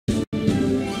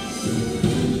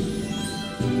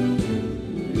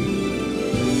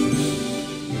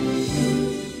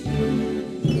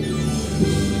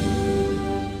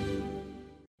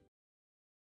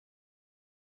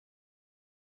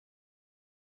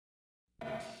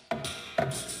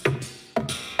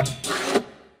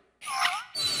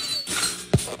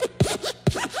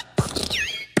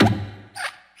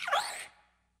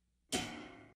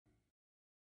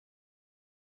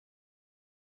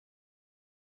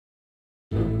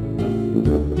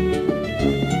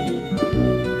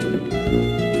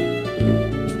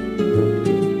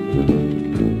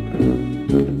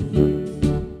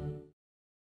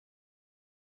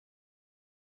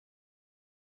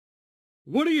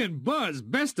Woody and Buzz,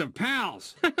 best of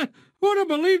pals. Who'd have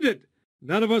believed it?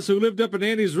 None of us who lived up in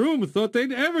Andy's room thought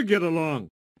they'd ever get along.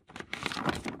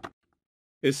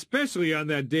 Especially on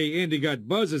that day Andy got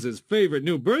Buzz as his favorite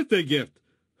new birthday gift.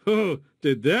 Oh,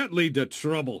 did that lead to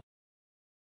trouble.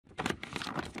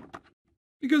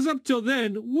 Because up till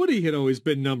then, Woody had always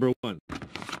been number one.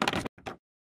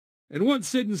 And once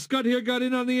Sid and Scud here got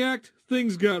in on the act,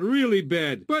 things got really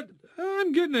bad. But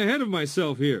I'm getting ahead of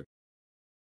myself here.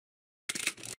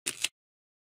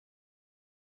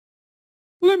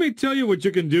 Let me tell you what you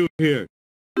can do here.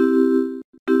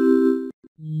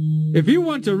 If you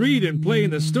want to read and play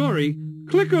in the story,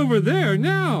 click over there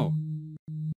now.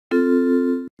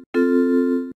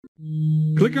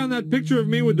 Click on that picture of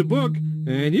me with the book,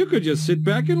 and you could just sit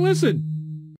back and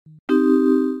listen.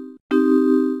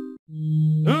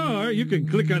 Or you can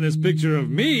click on this picture of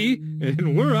me,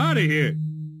 and we're out of here.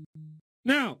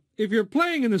 Now, if you're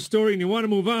playing in the story and you want to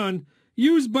move on,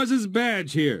 use Buzz's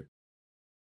badge here.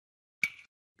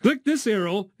 Click this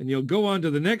arrow, and you'll go on to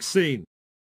the next scene.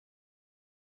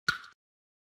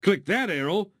 Click that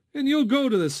arrow, and you'll go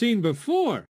to the scene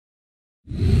before.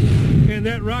 And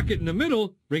that rocket in the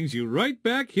middle brings you right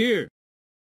back here.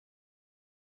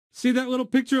 See that little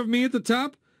picture of me at the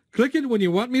top? Click it when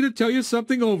you want me to tell you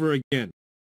something over again.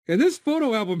 And this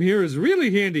photo album here is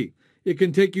really handy. It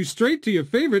can take you straight to your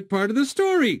favorite part of the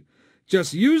story.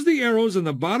 Just use the arrows in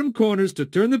the bottom corners to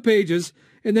turn the pages,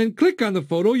 and then click on the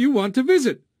photo you want to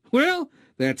visit. Well,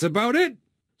 that's about it.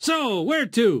 So, where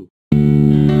to?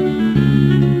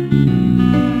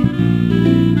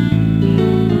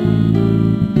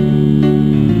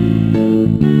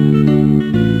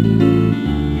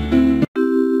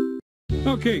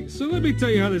 Okay, so let me tell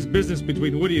you how this business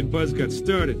between Woody and Buzz got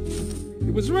started.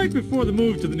 It was right before the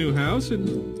move to the new house,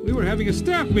 and we were having a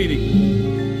staff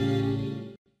meeting.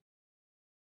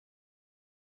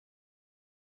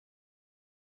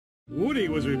 Woody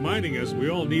was reminding us we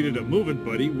all needed a moving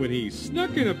buddy when he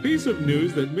snuck in a piece of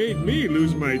news that made me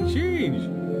lose my change.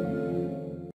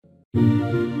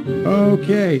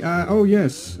 Okay, oh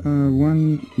yes,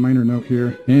 one minor note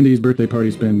here. Andy's birthday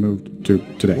party's been moved to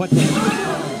today. What? You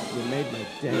made my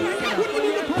day. What do you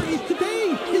mean the party's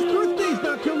today? His birthday's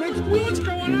not till next week. What's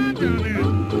going on down there?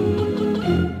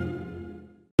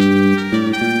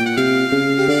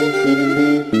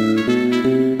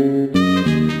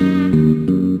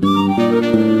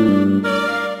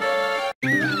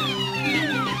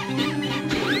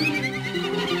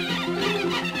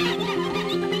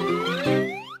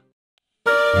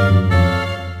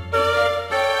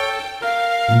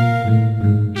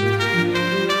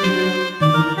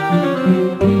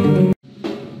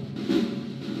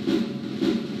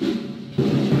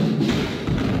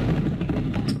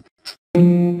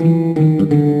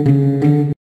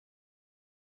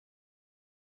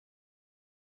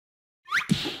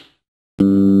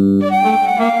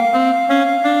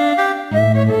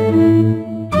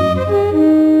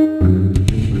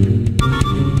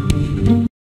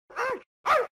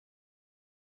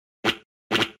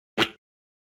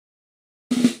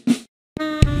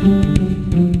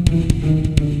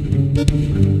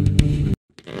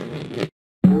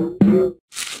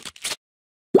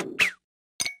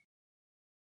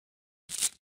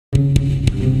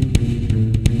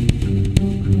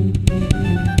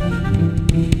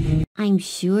 I'm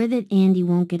sure that Andy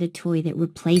won't get a toy that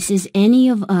replaces any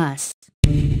of us.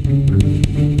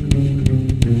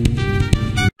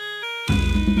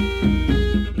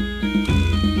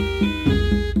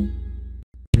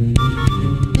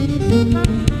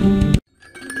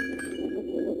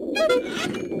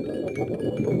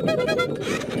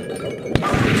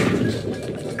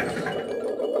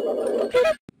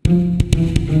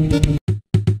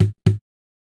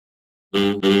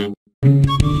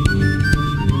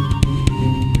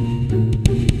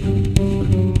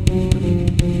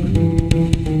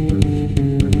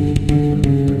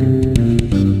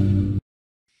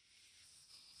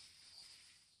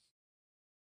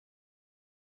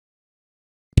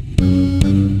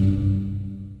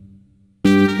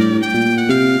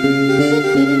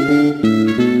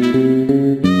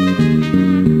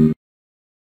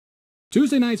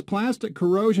 Tuesday night's plastic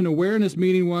corrosion awareness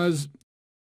meeting was,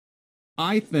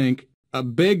 I think, a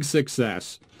big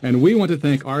success, and we want to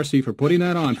thank RC for putting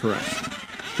that on for us.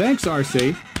 Thanks,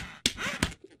 RC.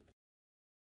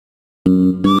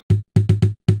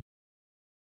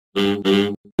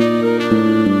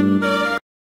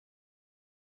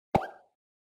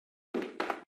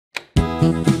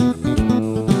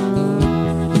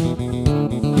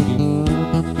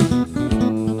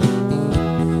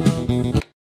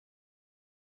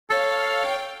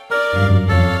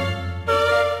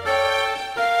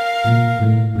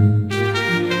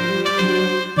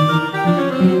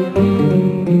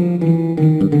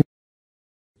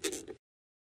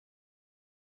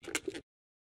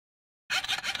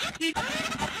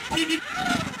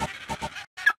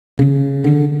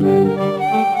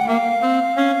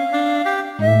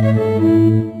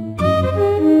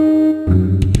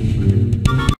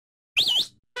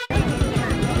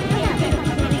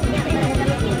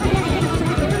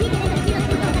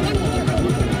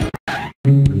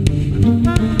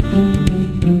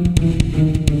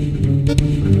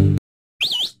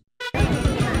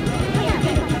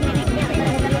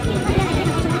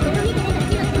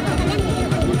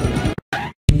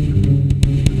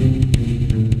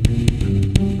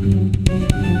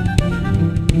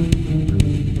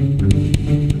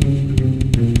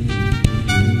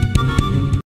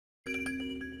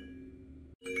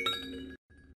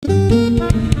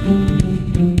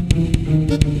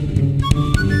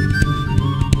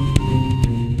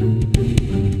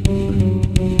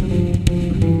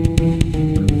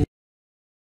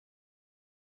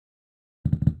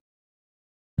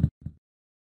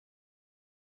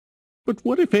 But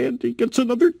what if Andy gets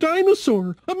another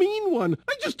dinosaur? A mean one.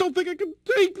 I just don't think I can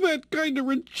take that kind of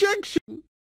rejection.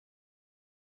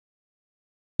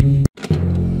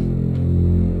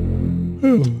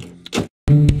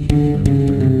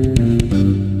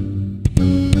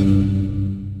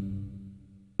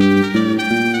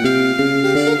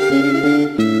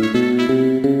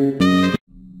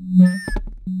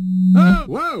 Oh,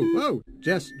 whoa, whoa.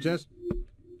 Just,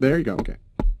 there you go, okay.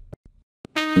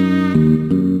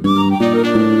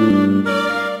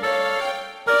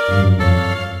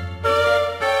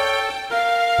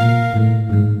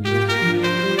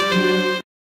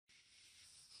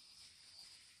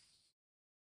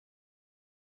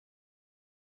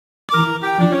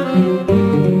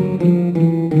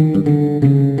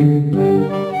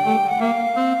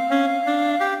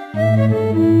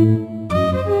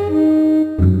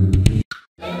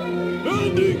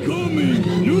 Andy coming!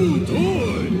 New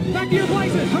toy! Back to your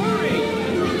places! Hurry!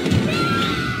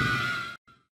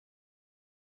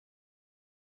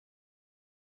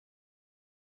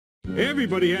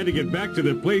 Everybody had to get back to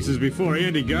their places before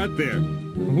Andy got there.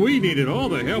 We needed all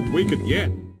the help we could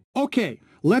get. Okay,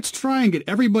 let's try and get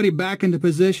everybody back into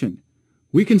position.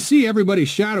 We can see everybody's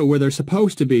shadow where they're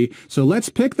supposed to be, so let's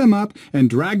pick them up and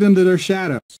drag them to their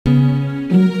shadows.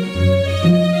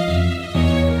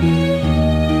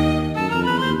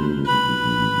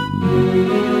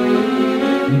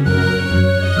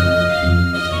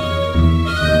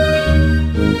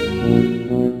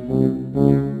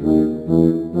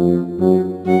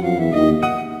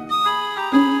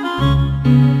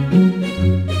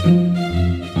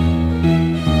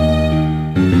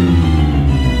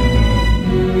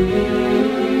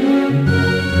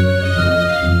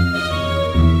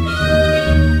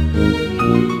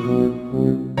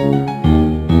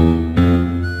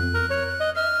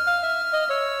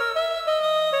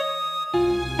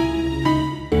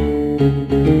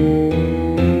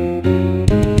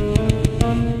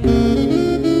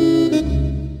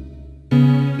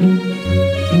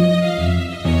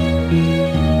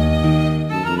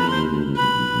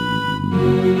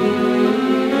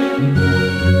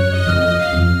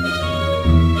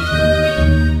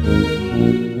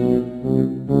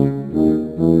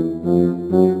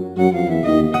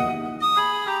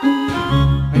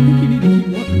 I think you need to keep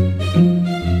looking.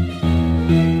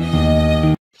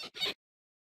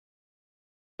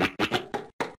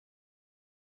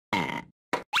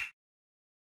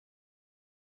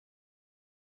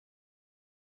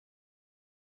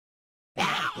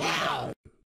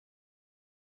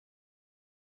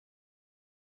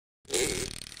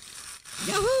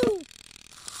 Yahoo!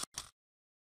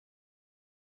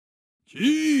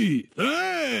 Gee,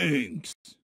 thanks!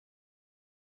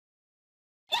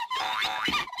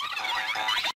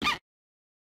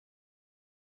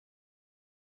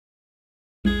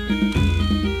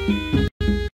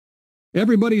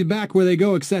 Everybody's back where they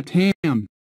go except Ham.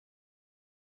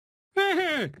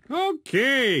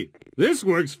 Okay, this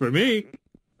works for me.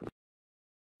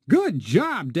 Good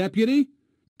job, Deputy!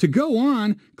 To go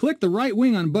on, click the right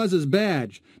wing on Buzz's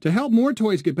badge. To help more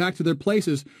toys get back to their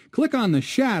places, click on the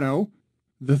shadow,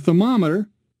 the thermometer,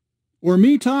 or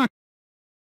me talking.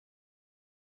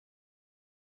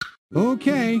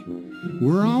 Okay,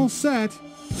 we're all set.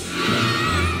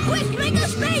 Quick, make a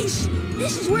space!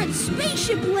 This is where the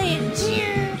spaceship lands!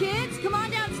 Kids, come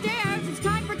on downstairs. It's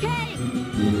time for cake!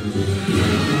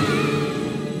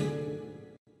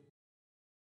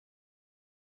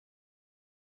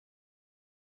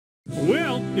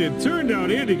 Well, it turned out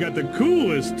Andy got the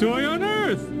coolest toy on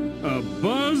Earth, a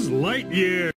Buzz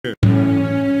Lightyear.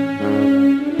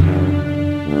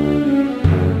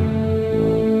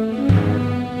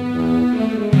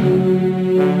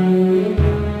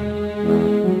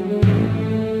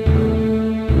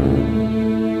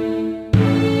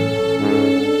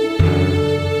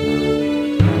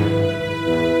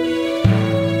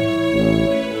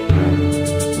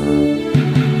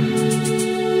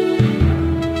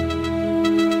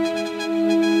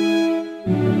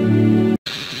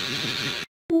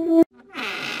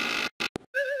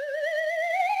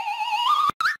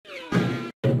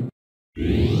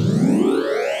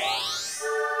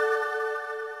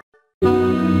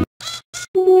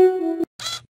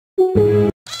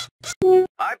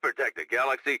 I protect the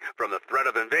galaxy from the threat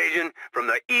of invasion from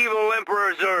the evil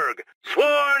Emperor Zurg,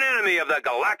 sworn enemy of the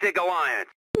Galactic Alliance.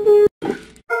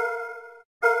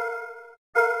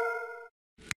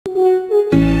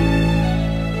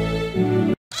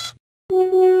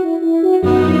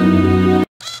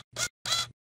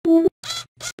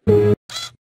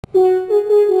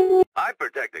 I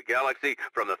protect the galaxy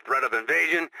from the threat of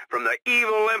invasion from the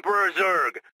evil Emperor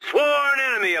Zurg, sworn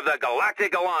enemy of the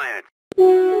Galactic Alliance.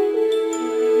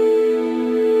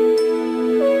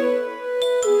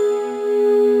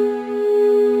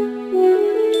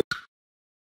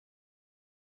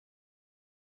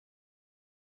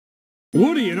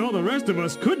 Woody and all the rest of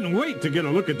us couldn't wait to get a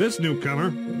look at this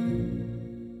newcomer.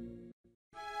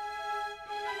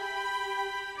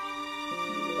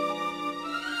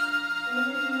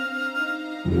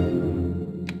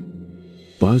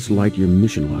 Buzz Lightyear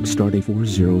mission log, stardate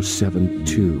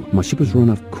 4072. My ship was run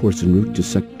off course en route to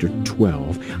Sector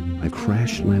 12. I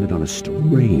crash-landed on a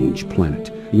strange planet.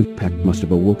 The impact must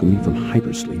have awoken me from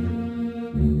hypersleep.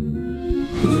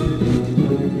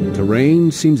 Terrain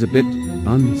seems a bit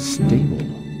unstable.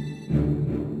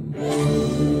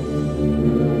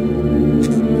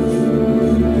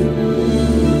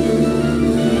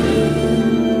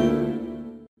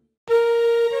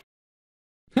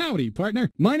 Howdy,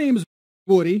 partner. My name is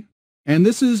Woody, and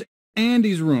this is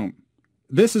Andy's room.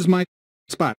 This is my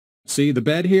spot. See the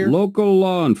bed here? Local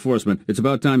law enforcement. It's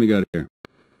about time you got here.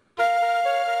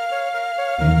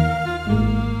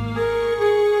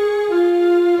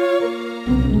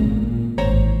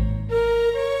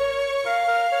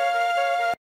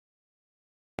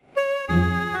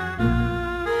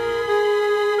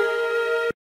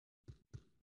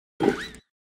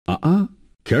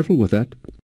 Careful with that.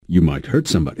 You might hurt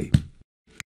somebody.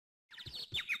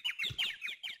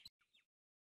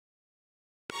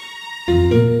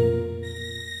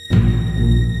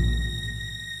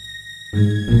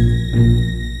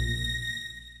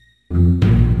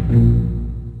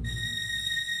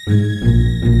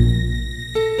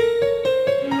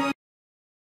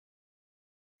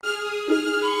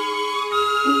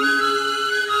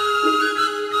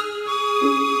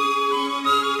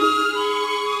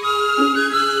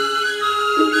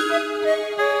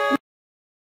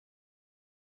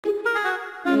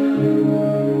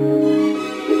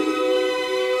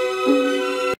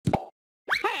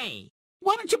 Hey,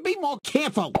 why don't you be more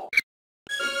careful?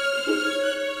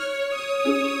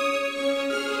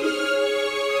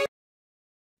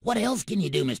 What else can you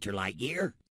do, Mr.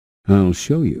 Lightyear? I'll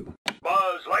show you.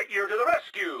 Buzz Lightyear to the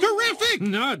rescue! Terrific!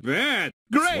 Not bad.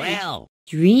 Great! Well,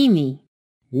 Dreamy.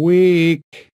 Weak.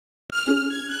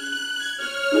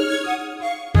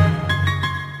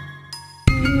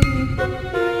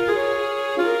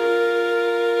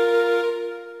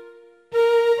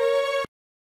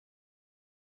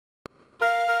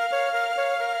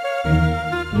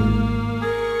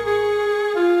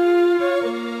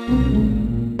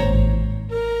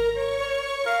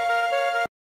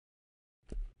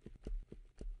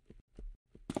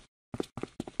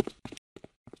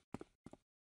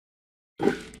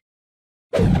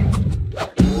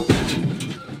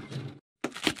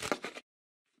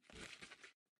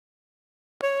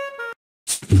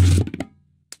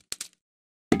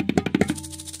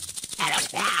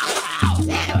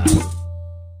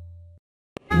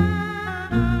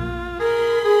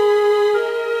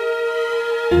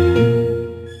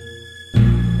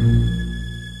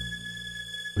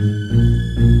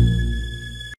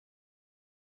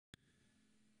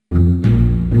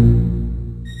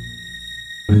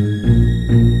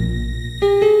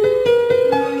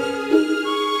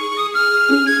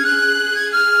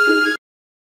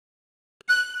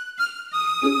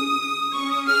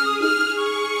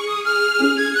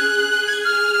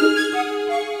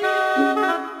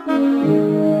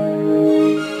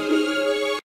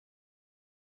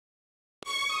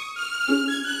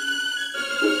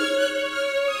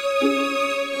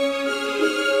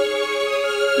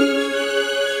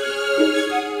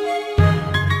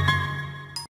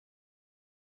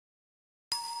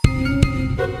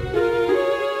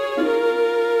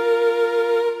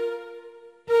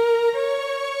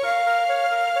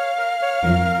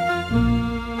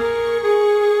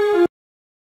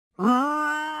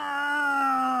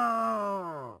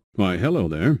 Why, hello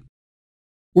there.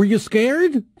 Were you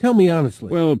scared? Tell me honestly.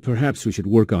 Well, perhaps we should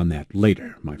work on that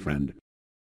later, my friend.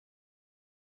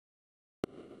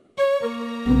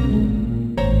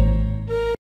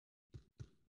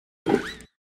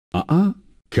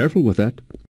 Careful with that.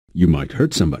 You might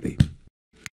hurt somebody.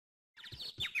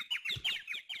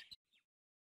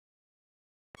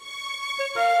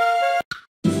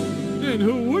 And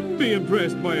who wouldn't be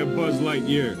impressed by a Buzz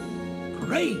Lightyear?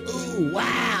 Great. Ooh,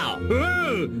 wow.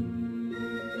 Whoa!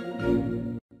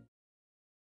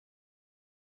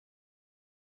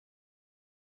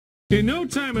 In no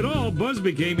time at all, Buzz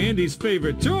became Andy's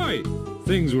favorite toy.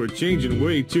 Things were changing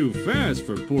way too fast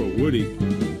for poor Woody.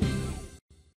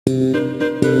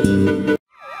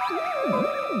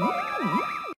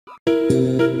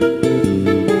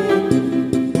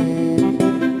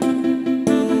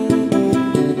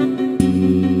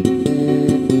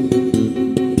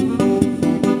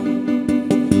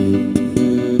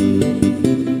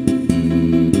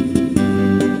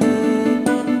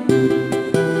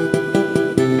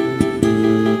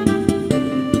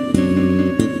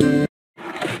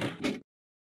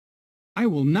 I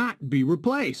will not be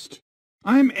replaced.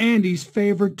 I'm Andy's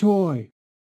favorite toy.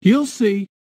 You'll see.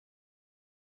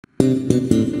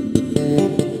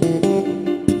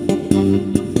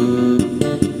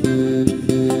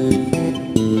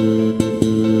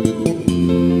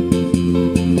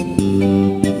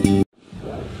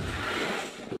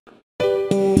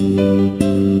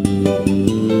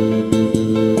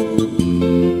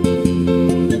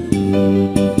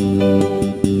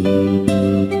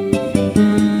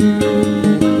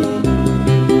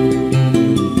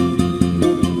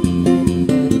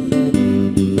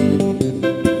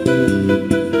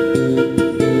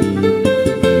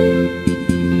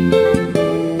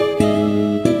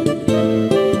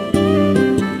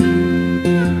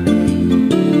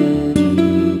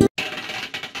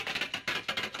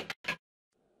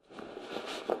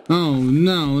 Oh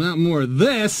no, not more of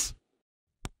this!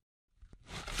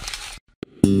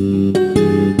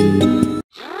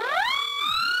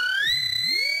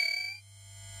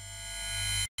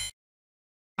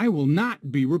 I will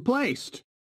not be replaced.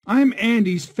 I'm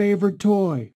Andy's favorite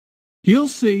toy. You'll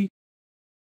see.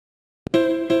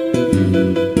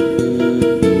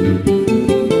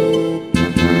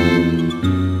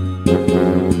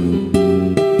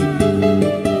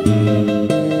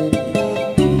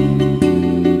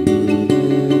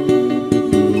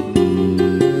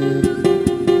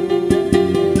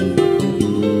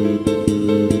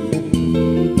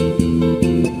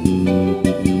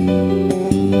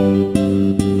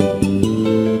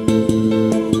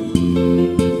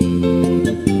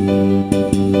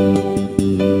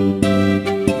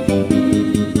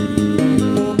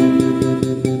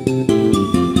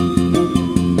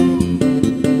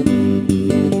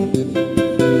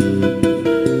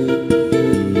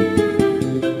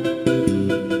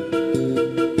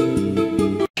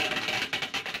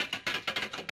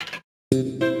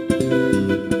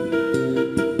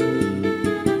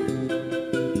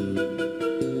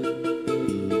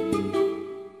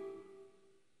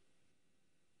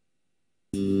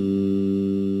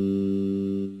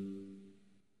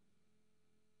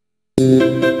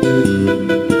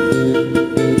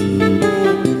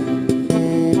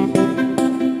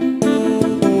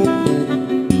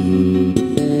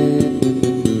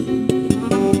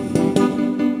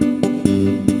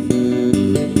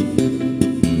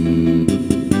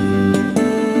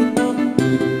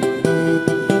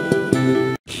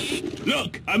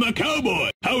 Look, I'm a cowboy.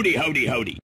 Howdy, howdy,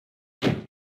 howdy.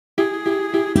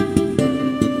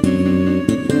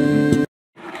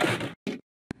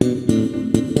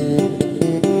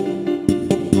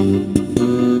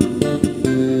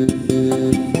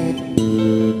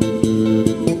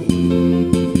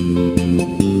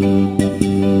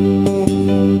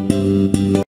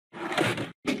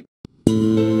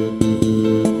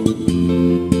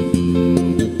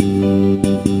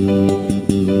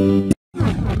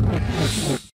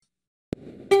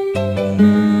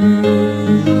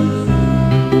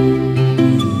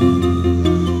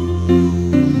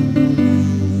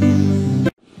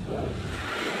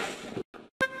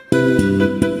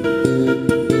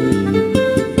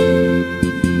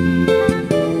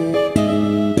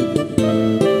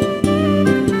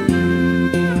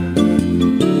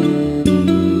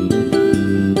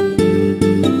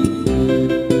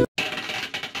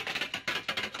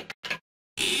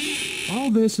 All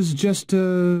this is just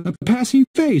a passing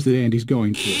phase that Andy's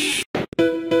going through.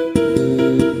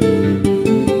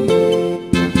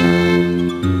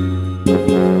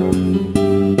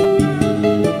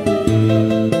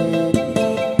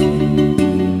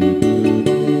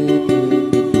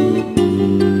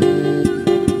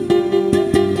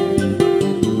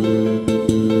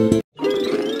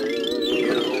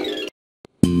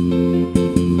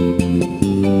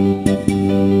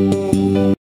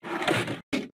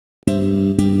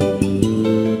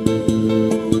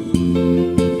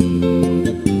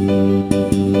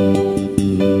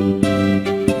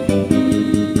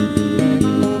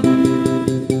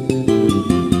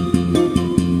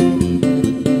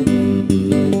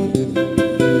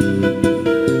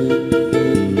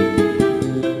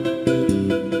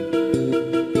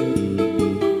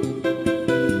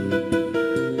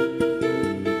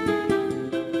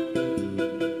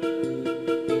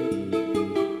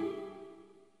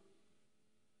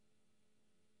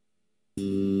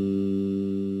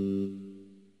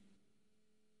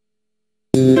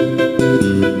 All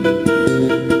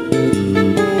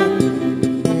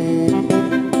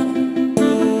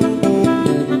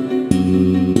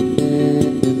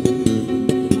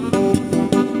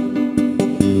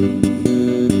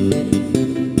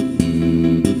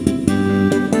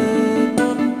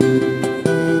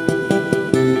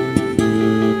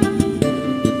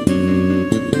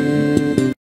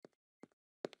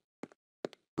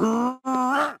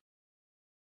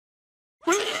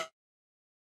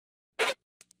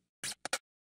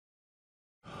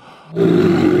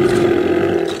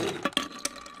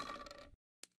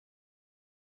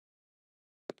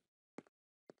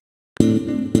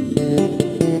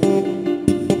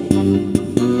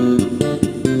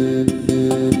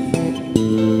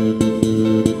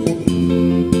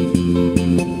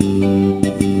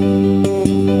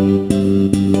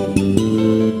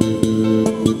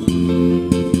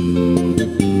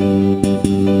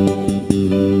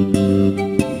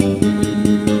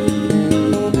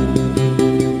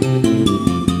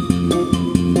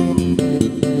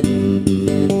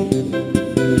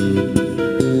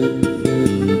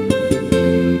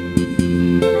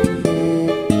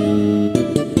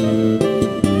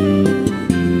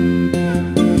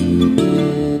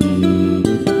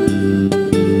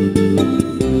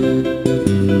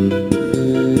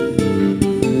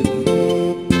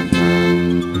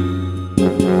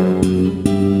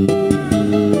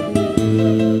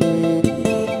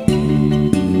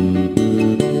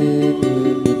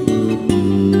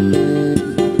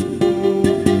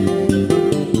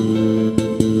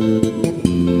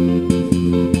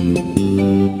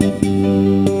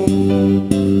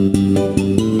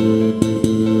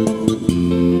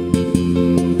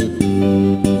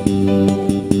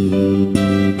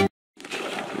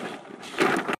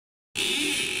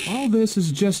this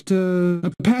is just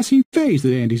a passing phase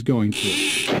that Andy's going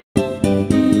through.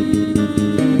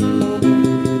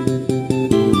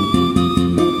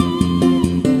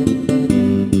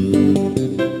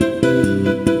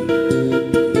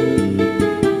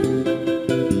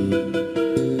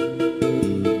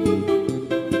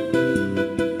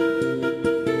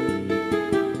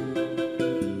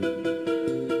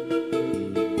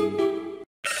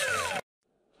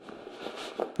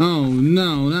 Oh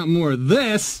no, not more of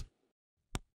this!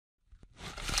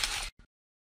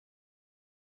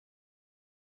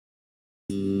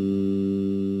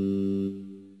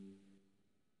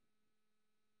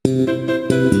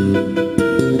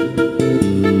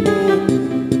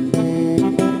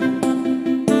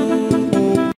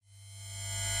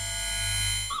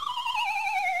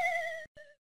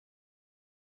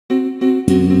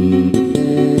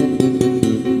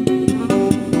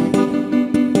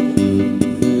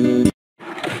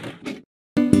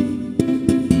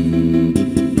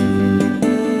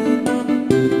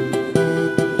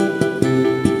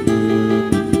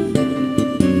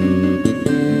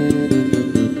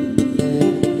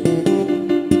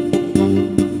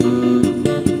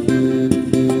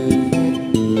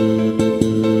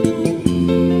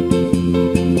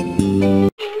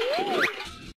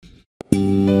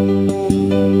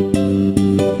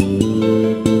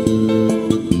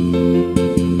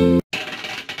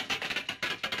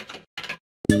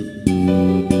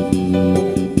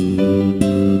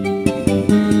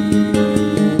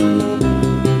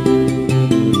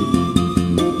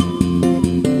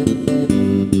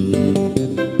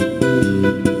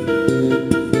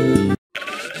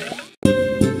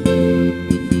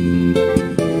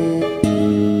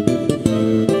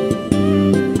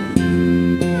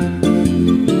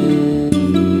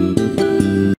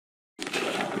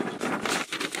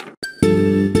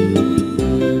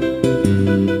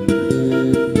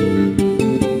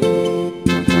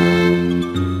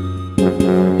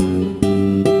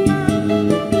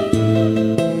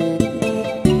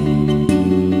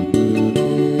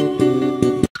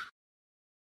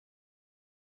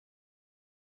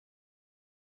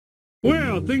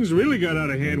 Well, things really got out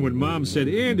of hand when Mom said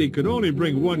Andy could only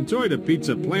bring one toy to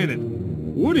Pizza Planet.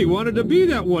 Woody wanted to be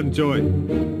that one toy.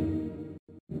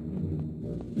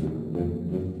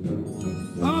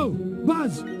 Oh,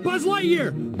 Buzz! Buzz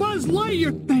Lightyear! Buzz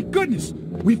Lightyear! Thank goodness!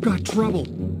 We've got trouble.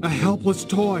 A helpless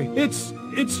toy. It's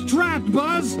trapped,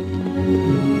 Buzz!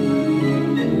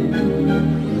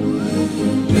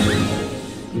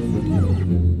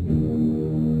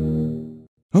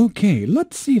 Okay,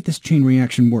 let's see if this chain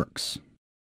reaction works.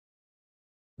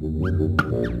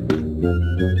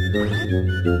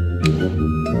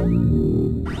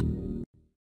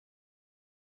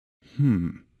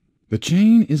 The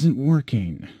chain isn't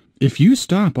working. If you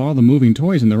stop all the moving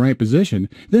toys in the right position,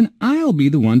 then I'll be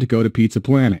the one to go to Pizza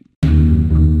Planet.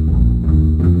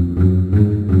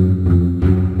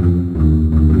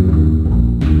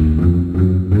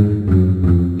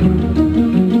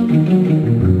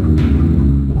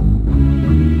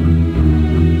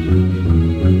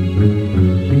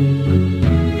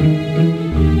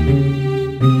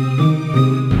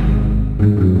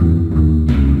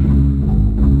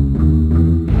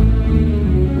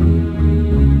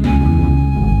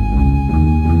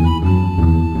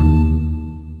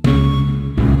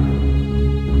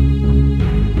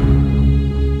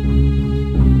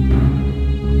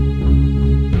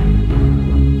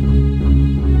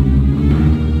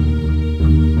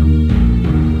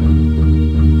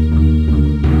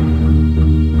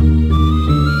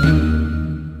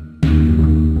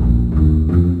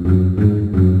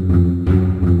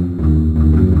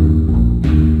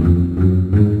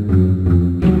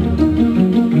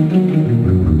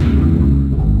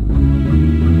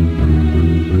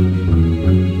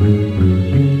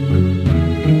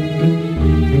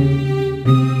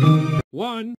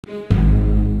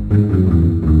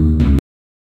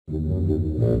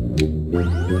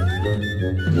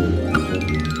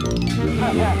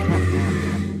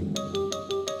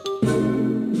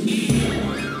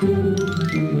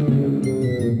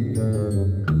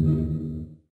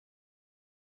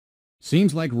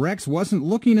 Seems like Rex wasn't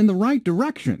looking in the right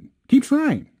direction. Keep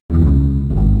trying.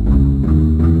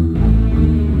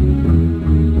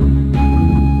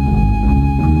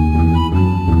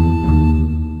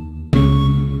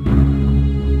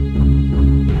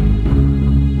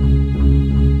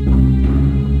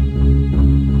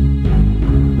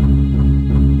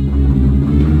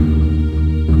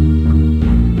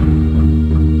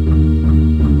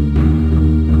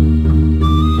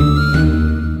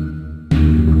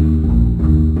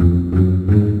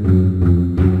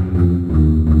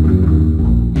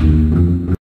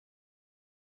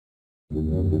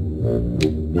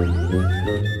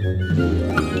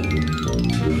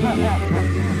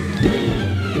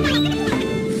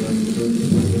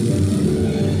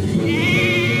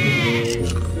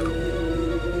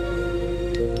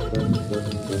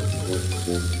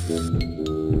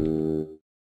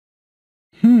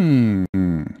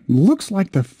 Looks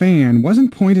like the fan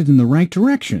wasn't pointed in the right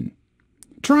direction.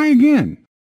 Try again.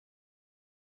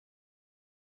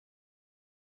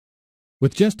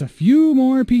 With just a few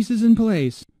more pieces in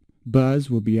place, Buzz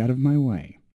will be out of my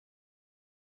way.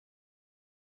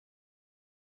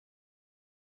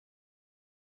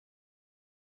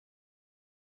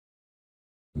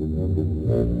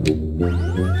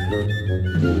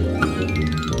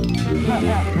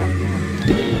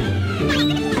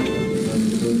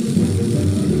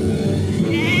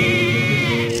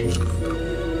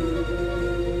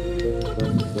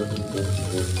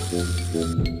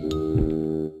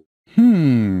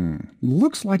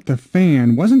 Looks like the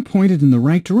fan wasn't pointed in the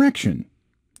right direction.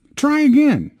 Try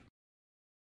again.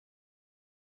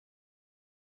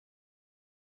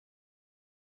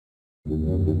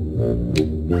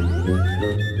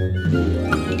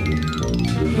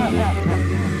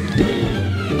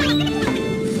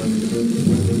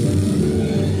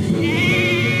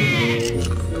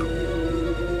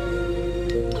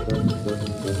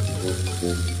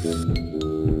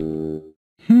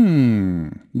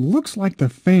 Looks like the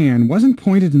fan wasn't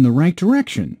pointed in the right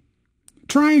direction.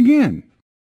 Try again.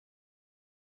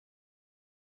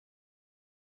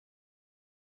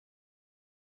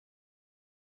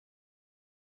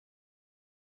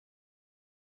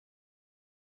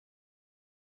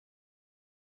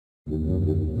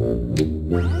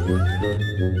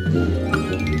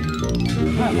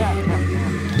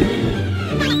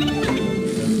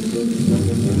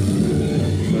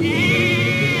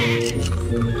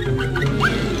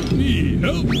 Need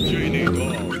help, Janie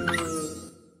Dog.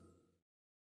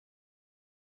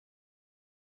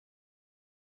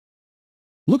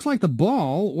 Looks like the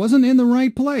ball wasn't in the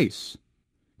right place.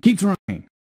 Keep trying.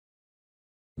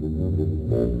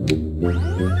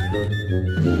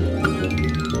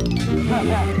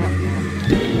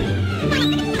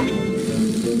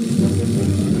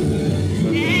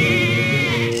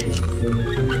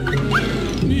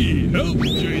 Need help,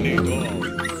 Janie Dog.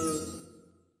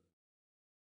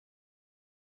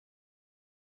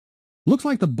 Looks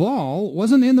like the ball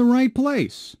wasn't in the right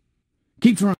place.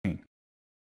 Keep trying.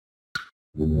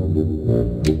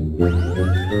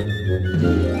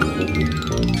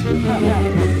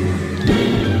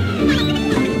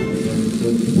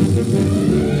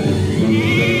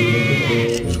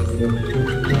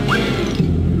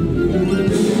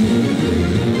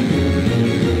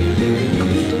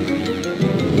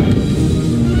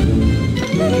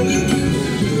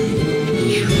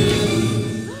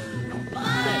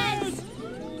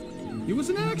 It was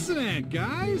an accident,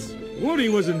 guys. Woody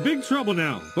was in big trouble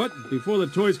now, but before the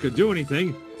toys could do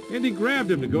anything, Andy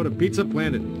grabbed him to go to Pizza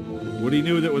Planet. Woody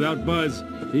knew that without Buzz,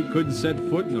 he couldn't set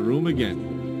foot in the room again.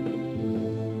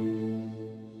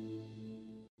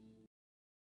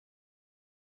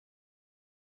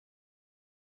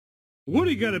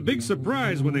 Woody got a big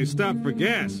surprise when they stopped for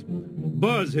gas.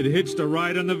 Buzz had hitched a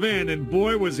ride on the van, and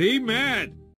boy was he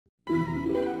mad.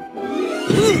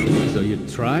 So you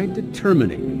tried to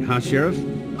terminate me, huh, Sheriff?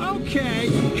 Okay,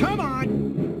 come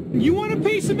on. You want a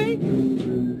piece of me?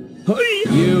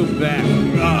 You bet.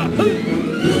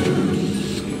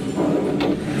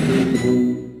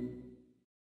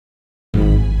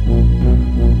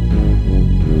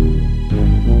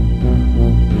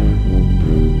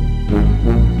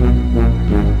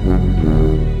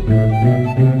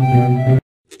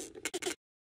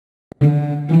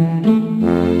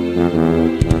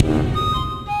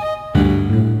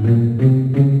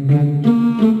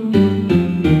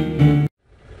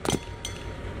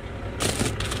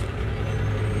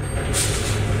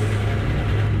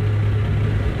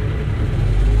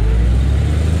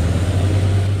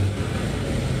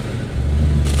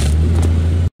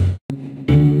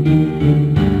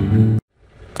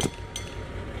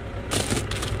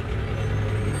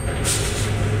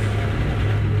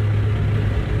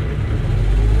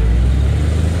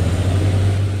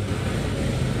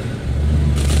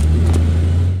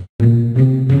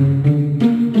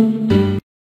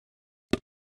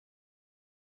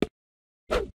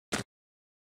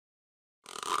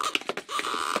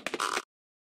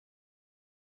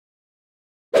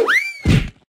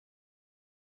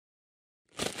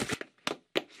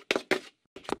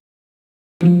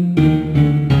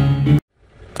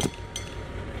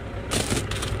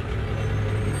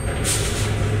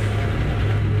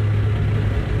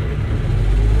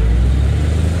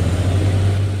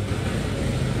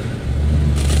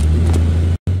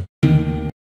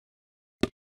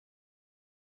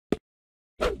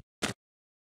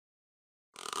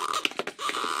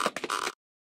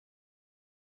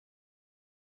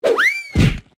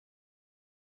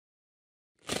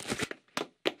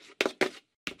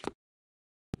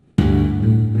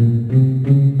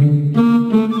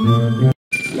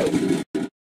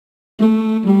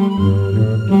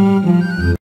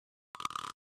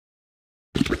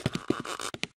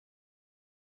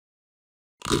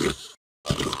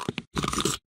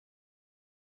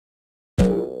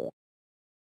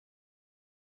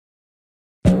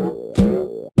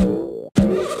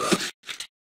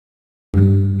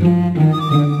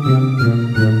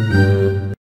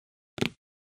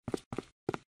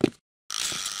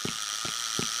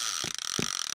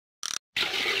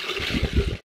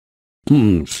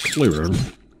 It's clear.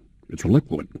 It's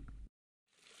liquid.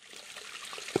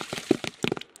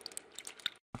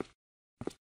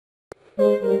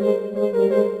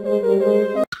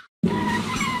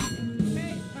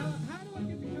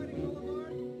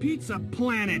 Pizza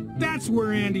Planet! That's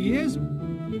where Andy is!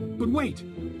 But wait!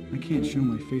 I can't show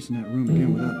my face in that room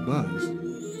again without Buzz.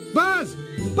 Buzz!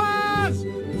 Buzz!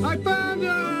 I found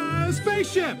a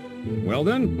spaceship! Well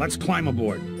then, let's climb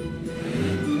aboard.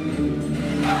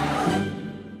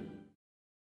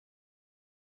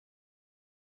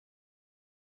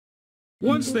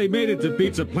 Once they made it to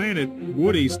Pizza Planet,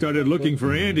 Woody started looking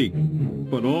for Andy.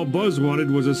 But all Buzz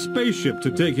wanted was a spaceship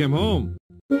to take him home.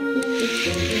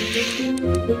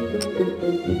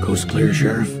 Coast clear,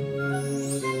 Sheriff.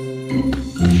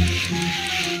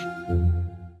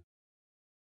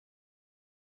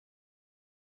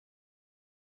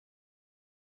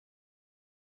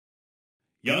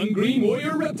 Young Green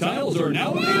Warrior reptiles are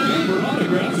now available for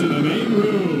autographs in the main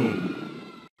room.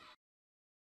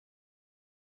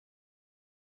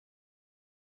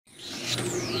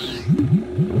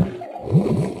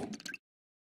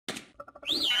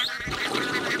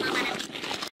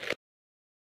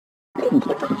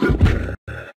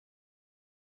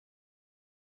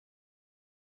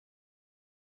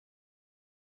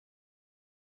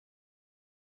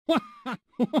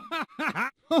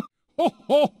 Ho,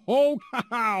 ho, ho,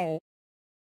 cow!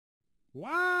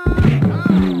 Wow!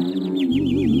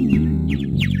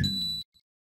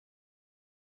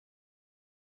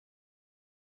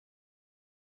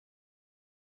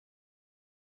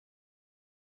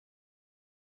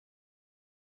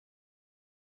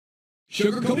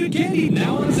 Sugar-coated candy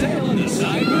now on sale in the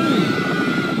side room.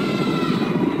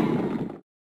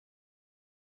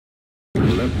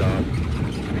 Left off.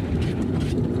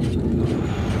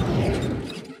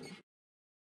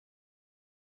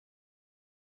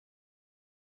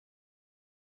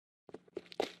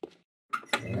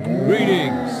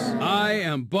 Greetings. I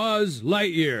am Buzz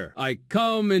Lightyear. I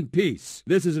come in peace.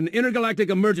 This is an intergalactic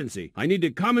emergency. I need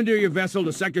to commandeer your vessel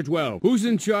to Sector 12. Who's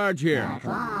in charge here? The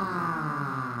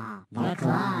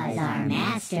Claw is our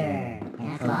master.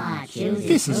 The Claw chooses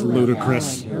This is who will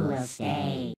ludicrous. go and who will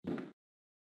stay.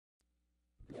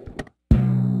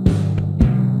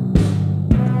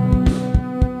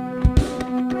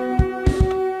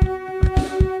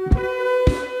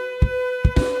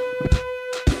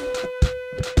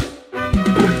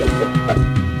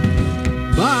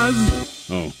 Buzz!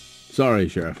 Oh, sorry,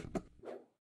 Sheriff.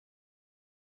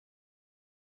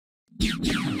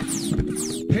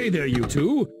 Hey there, you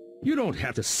two. You don't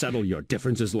have to settle your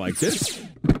differences like this.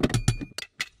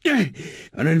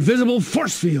 An invisible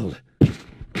force field.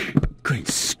 Great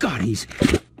Scott, he's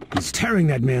tearing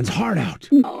that man's heart out.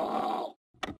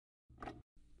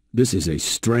 This is a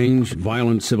strange,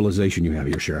 violent civilization you have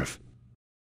here, Sheriff.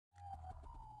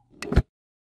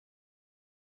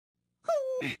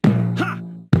 Ha!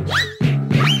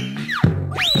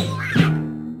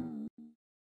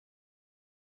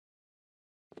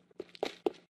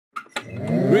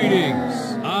 Greetings.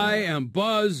 I am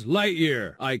Buzz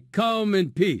Lightyear. I come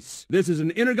in peace. This is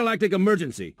an intergalactic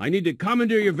emergency. I need to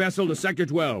commandeer your vessel to Sector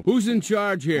 12. Who's in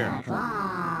charge here? The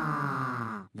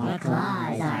Claw. The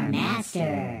Claw is our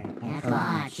master. The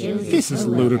Claw chooses This is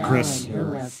who will ludicrous. go and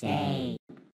who will stay.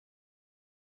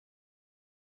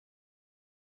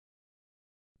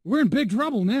 We're in big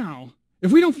trouble now.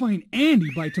 If we don't find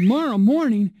Andy by tomorrow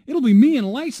morning, it'll be me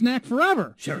and Light Snack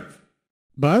forever. Sheriff.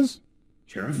 Buzz?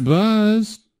 Sheriff.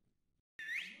 Buzz?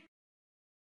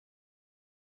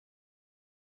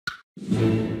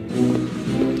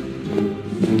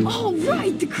 All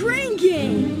right, the crane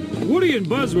game! Woody and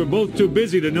Buzz were both too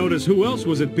busy to notice who else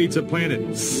was at Pizza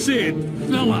Planet. Sid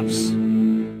Phillips.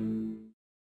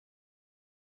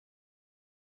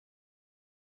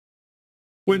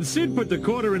 When Sid put the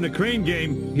quarter in the crane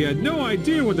game, he had no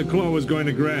idea what the claw was going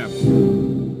to grab.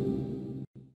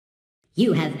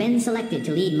 You have been selected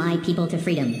to lead my people to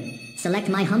freedom. Select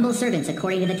my humble servants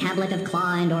according to the tablet of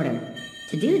claw and order.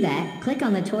 To do that, click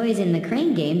on the toys in the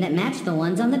crane game that match the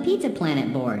ones on the Pizza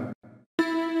Planet board.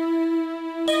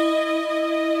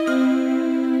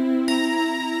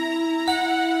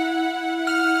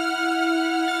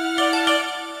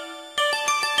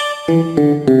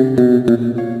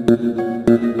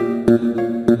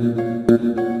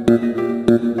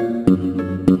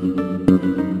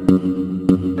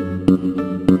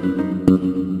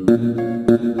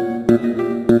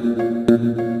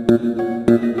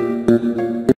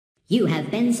 You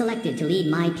have been selected to lead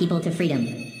my people to freedom.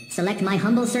 Select my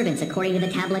humble servants according to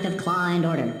the tablet of claw and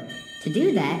order. To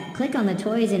do that, click on the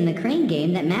toys in the crane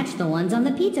game that match the ones on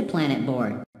the Pizza Planet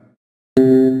board.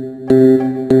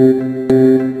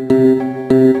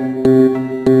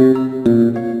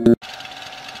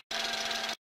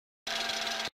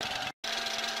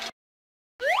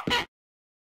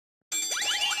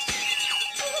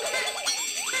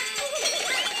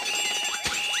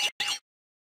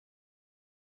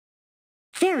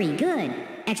 Very good,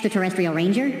 Extraterrestrial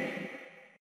Ranger.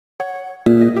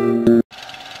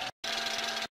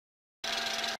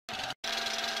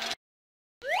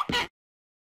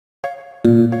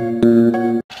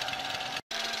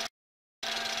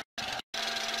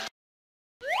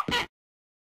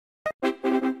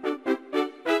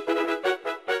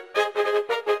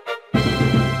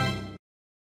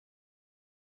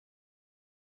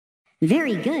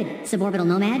 Very good, Suborbital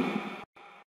Nomad.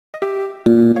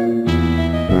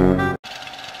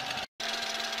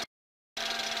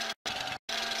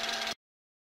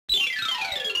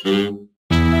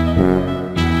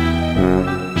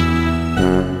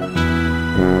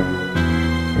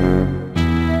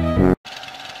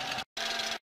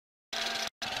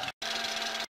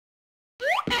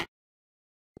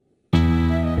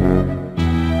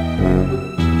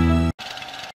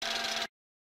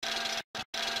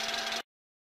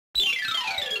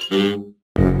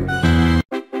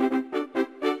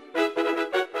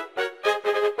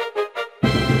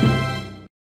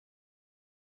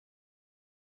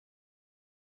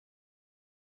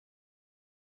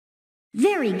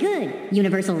 Very good,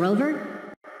 Universal Rover.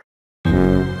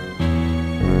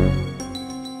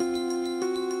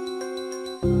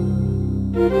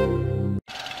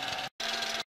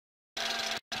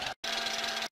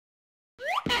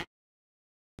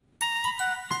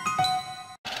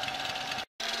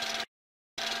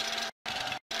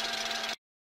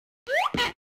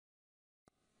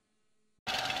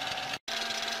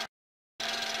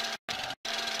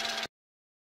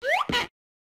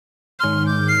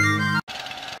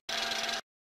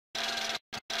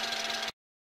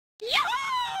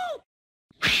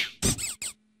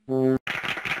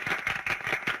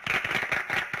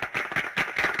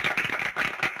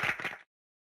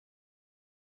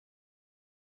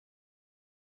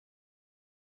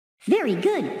 Very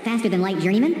good, Faster Than Light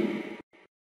Journeyman.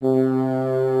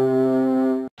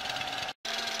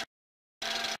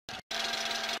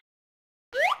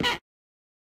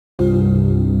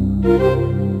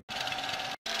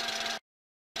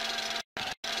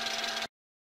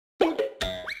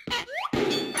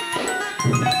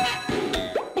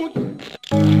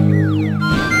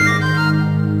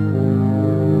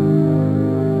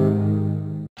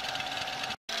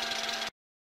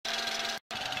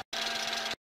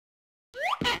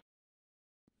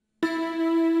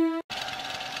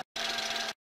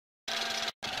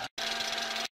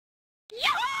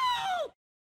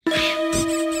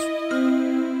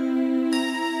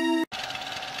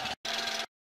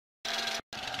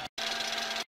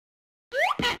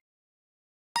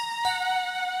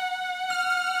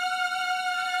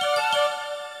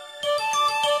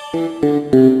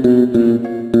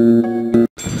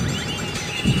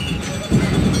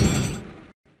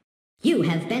 You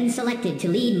have been selected to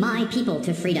lead my people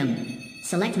to freedom.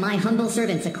 Select my humble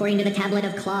servants according to the tablet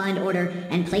of claw and order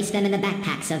and place them in the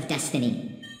backpacks of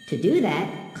destiny. To do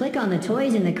that, click on the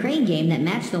toys in the crane game that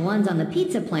match the ones on the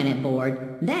Pizza Planet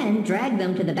board, then drag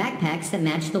them to the backpacks that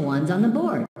match the ones on the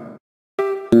board.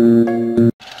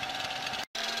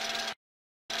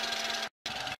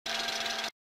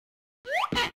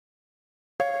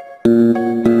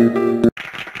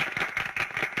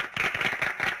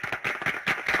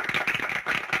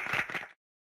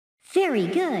 Very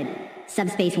good,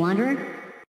 Subspace Wanderer.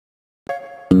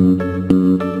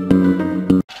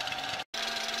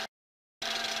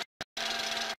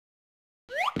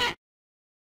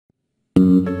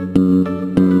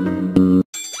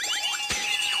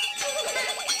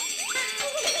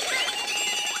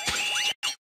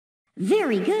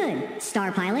 Very good,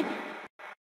 Star Pilot.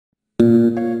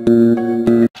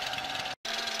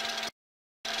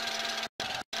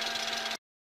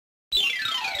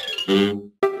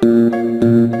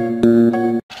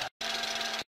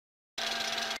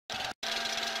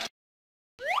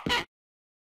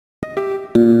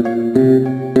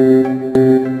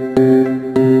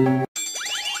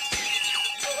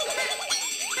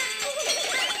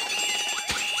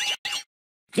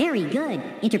 Very good,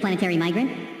 interplanetary migrant.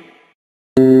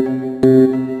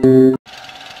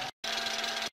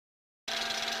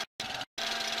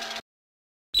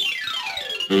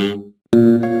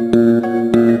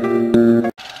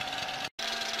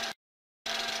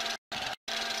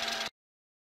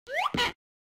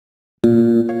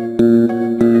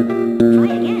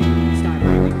 Try again, Star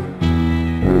Pilot.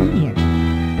 Here.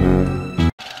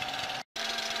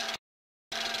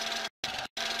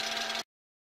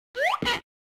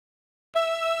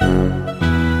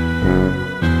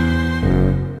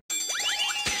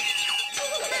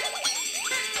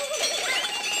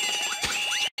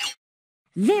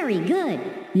 Very good,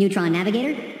 Neutron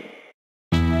Navigator.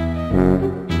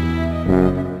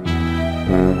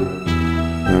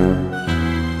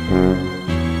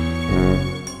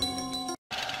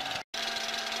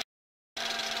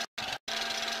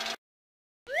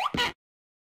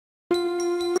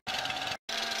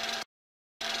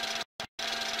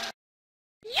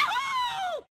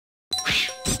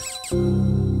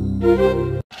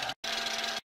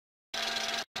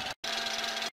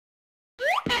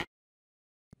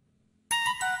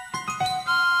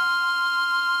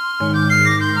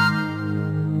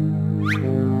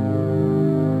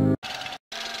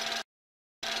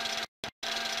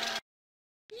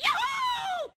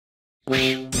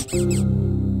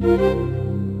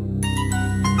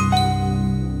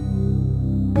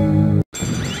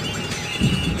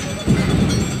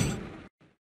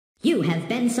 You have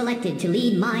been selected to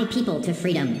lead my people to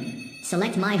freedom.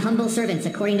 Select my humble servants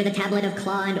according to the tablet of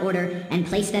claw and order, and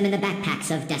place them in the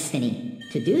backpacks of destiny.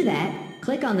 To do that,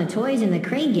 click on the toys in the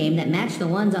crane game that match the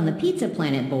ones on the Pizza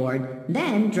Planet board,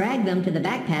 then drag them to the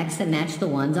backpacks that match the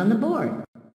ones on the board.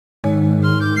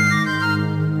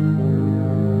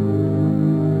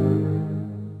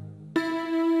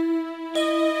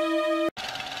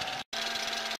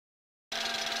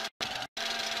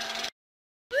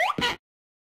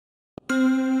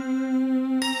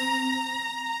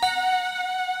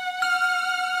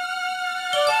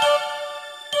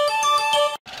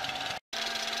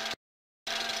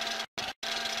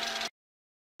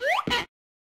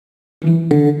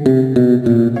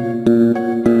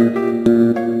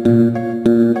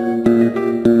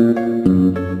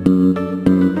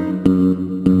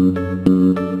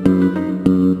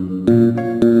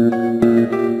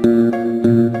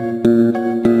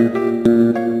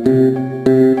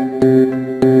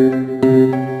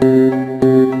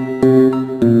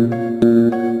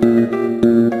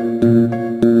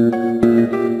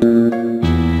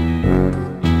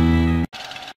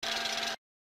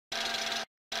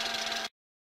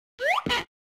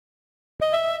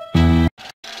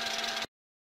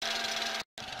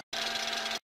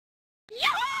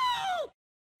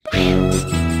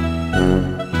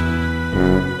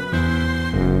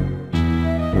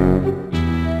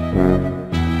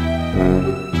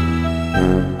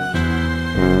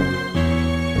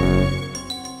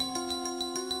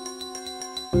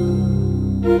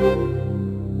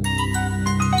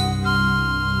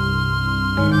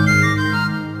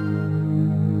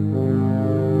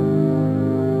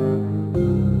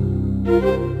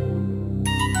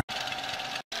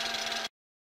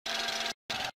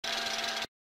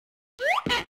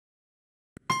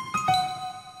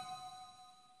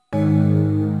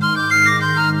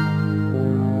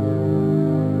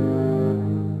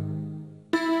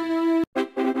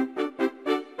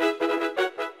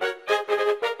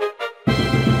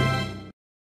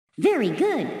 Very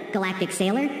good, Galactic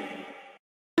Sailor.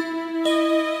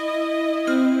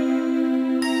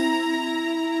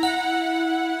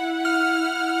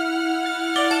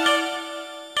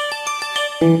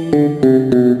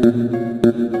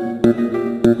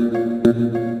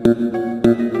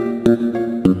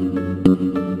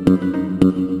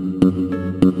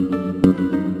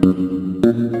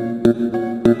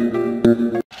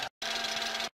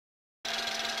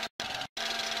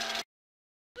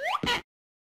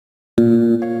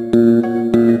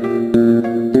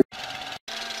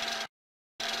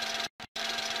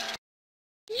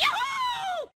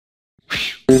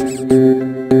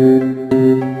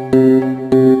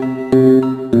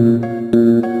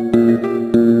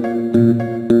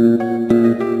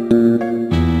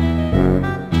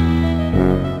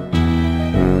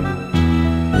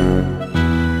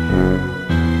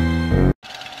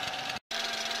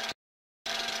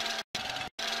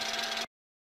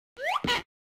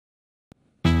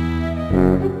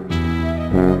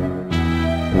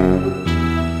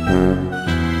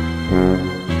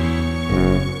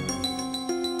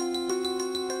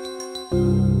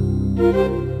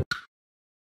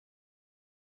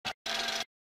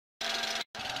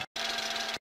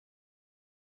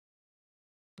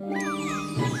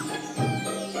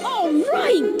 All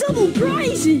right, double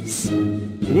prizes!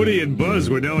 Woody and Buzz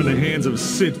were now in the hands of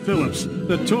Sid Phillips,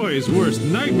 the toy's worst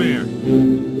nightmare.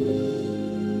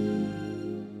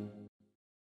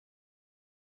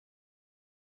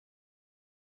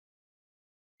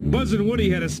 Buzz and Woody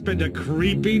had to spend a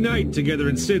creepy night together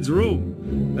in Sid's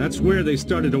room. That's where they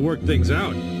started to work things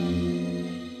out.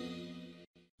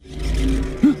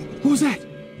 What was that?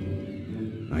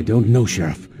 I don't know,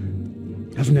 Sheriff.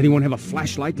 Doesn't anyone have a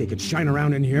flashlight they could shine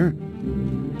around in here?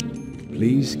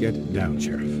 Please get down,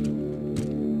 Sheriff.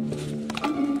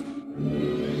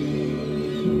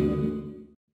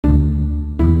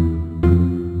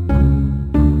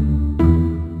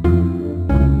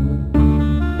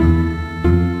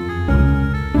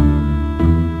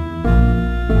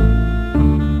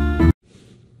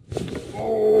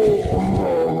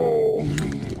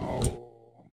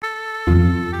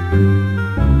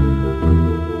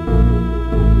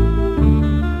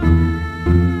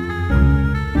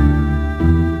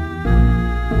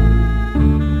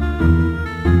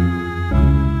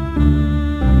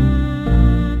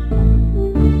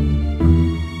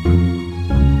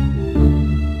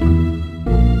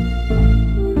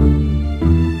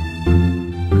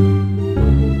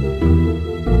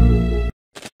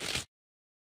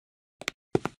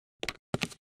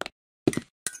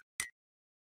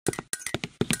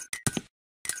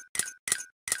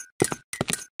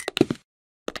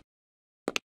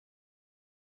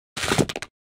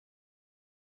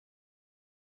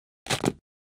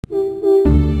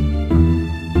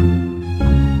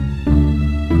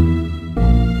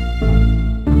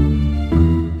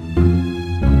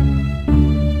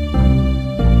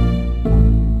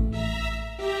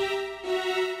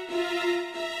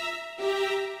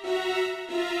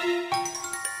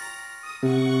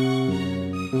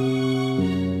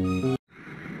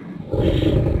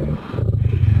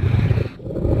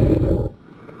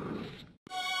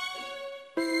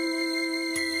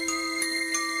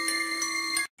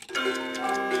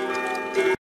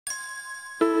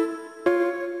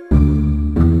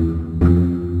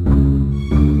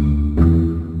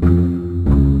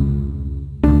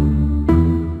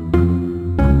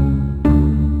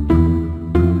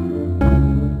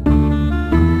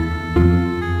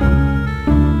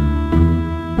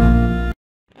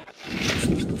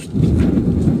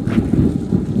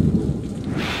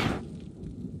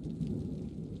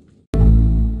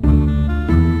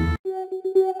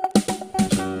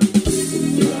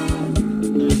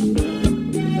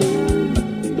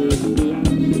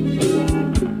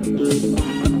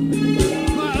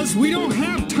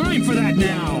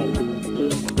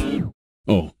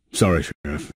 Sorry,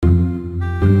 Sheriff.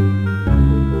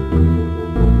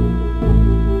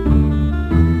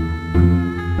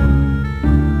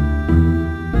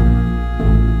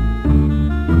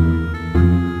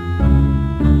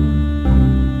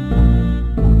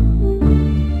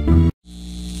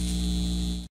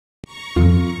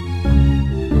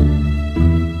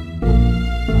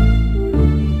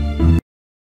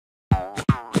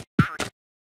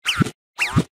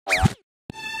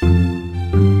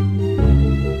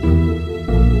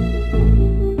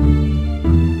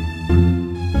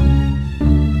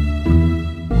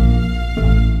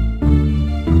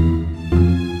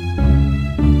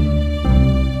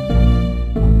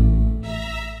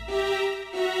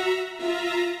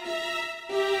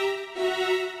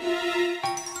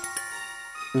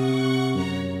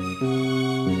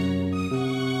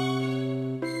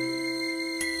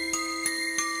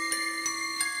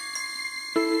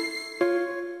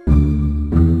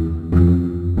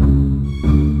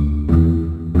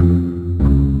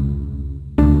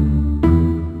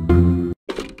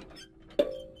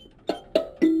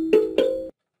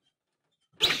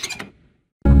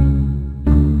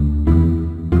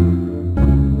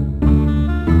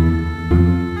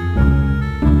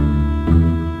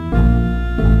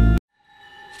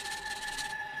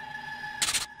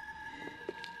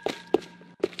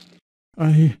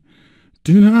 I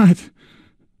do not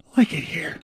like it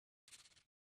here.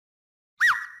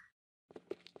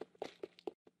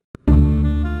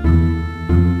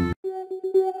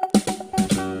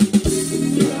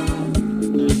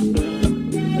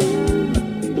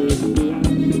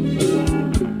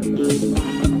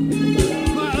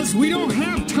 Buzz, we don't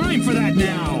have time for that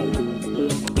now.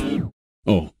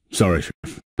 Oh, sorry, Sheriff.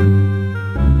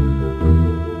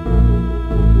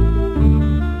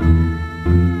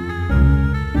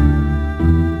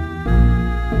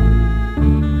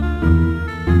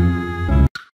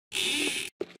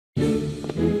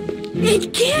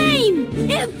 It came!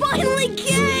 It finally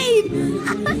came!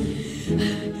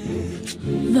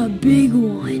 The big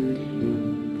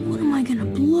one. What am I gonna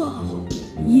blow? Whoa!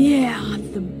 Yeah,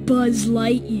 the Buzz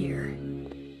Lightyear.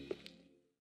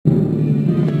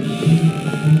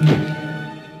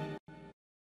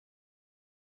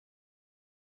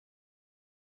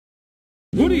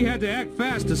 Woody had to act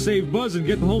fast to save Buzz and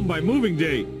get home by moving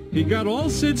day. He got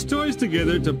all Sid's toys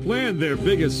together to plan their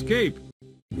big escape.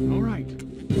 All right.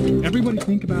 Everybody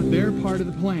think about their part of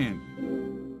the plan.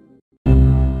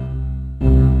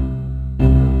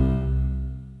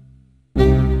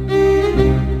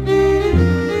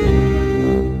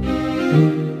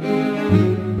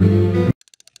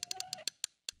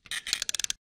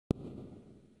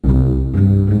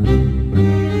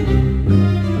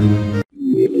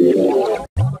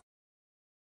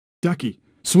 Ducky,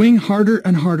 swing harder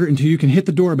and harder until you can hit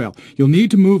the doorbell. You'll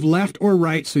need to move left or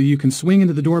right so you can swing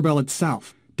into the doorbell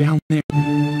itself. Down there.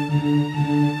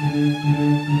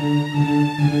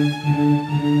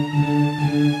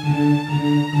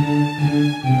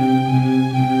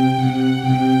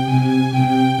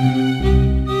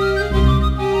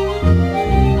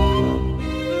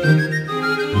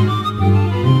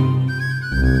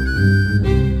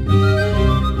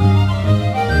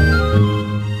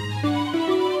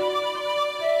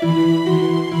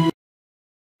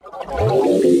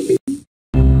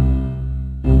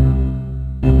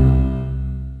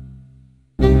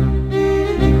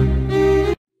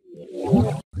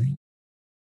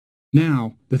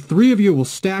 Now, the three of you will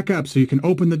stack up so you can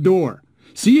open the door.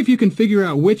 See if you can figure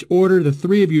out which order the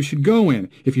three of you should go in.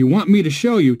 If you want me to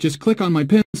show you, just click on my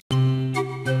pencil.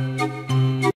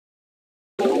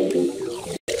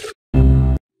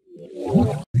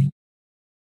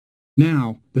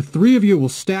 Now, the three of you will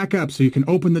stack up so you can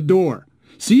open the door.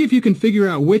 See if you can figure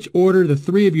out which order the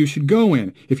three of you should go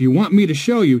in. If you want me to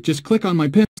show you, just click on my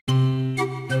pencil.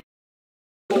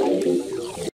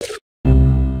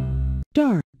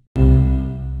 Darn.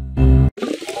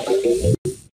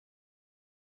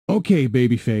 Okay,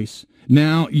 babyface.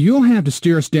 Now, you'll have to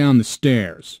steer us down the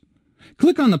stairs.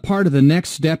 Click on the part of the next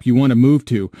step you want to move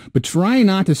to, but try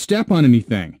not to step on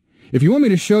anything. If you want me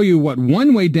to show you what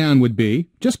one way down would be,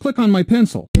 just click on my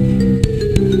pencil.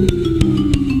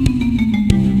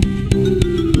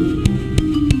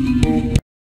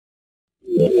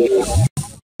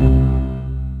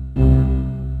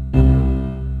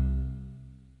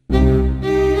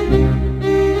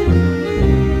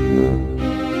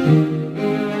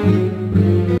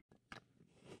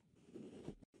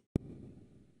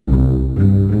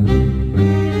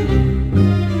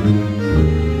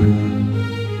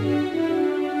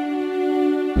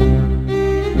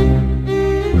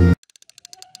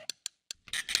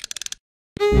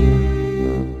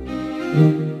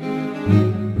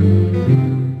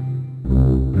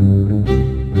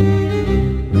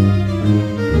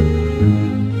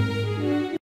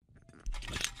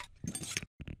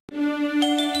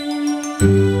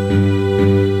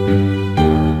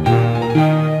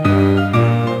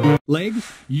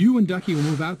 Legs, you and Ducky will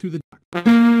move out through the duct.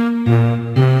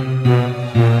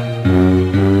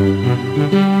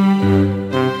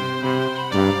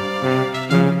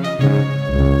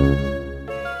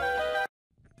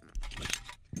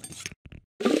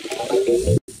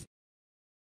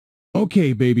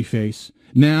 Okay, babyface.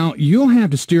 Now, you'll have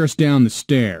to steer us down the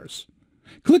stairs.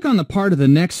 Click on the part of the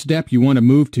next step you want to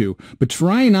move to, but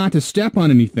try not to step on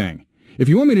anything. If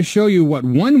you want me to show you what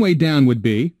one way down would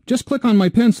be, just click on my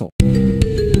pencil.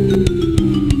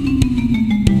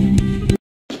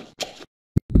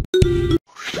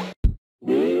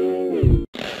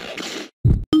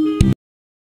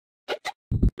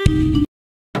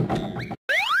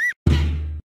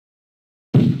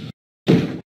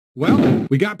 Well,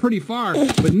 we got pretty far,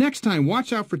 but next time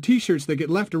watch out for t-shirts that get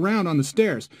left around on the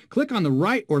stairs. Click on the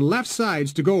right or left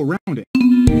sides to go around it.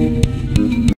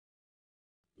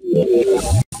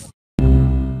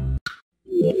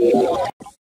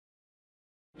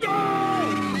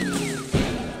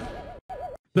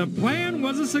 The plan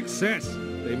was a success.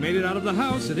 They made it out of the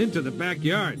house and into the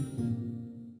backyard.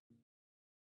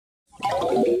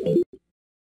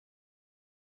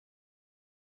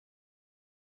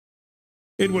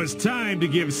 It was time to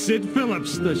give Sid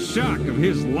Phillips the shock of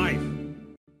his life.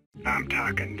 I'm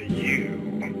talking to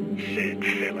you, Sid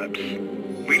Phillips.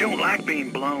 We don't like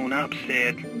being blown up,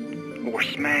 Sid, or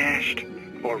smashed,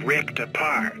 or ripped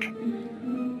apart.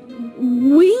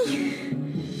 We?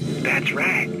 That's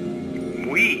right.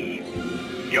 We.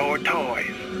 Your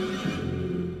toys.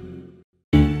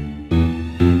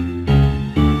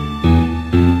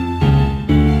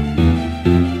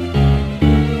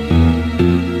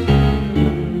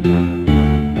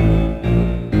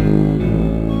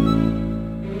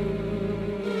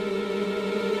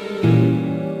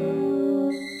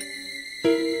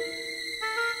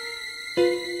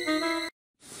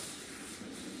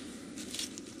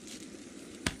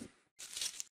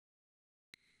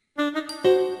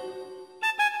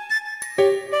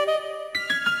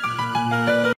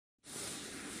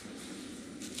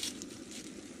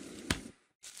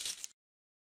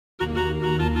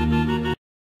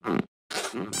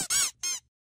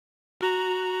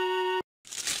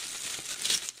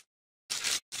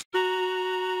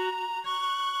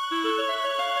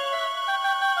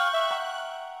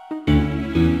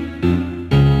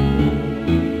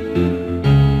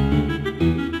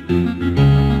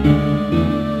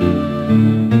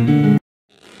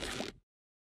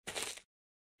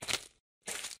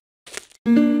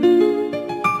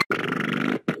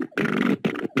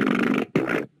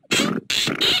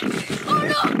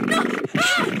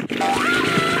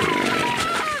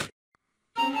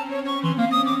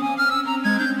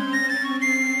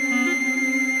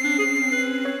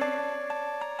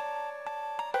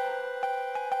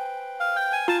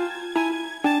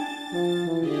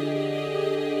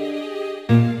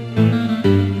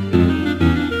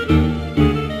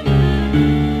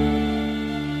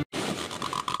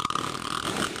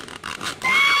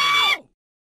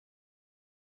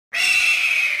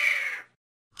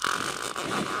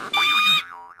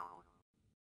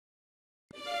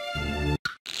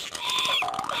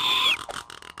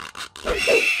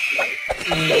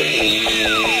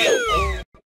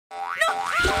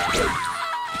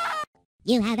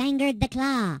 You have angered the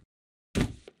claw.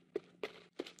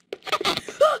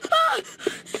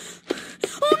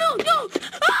 Oh no, no!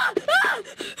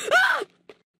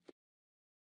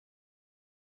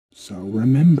 So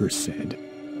remember, Sid,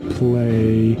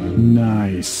 play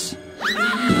nice.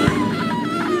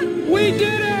 We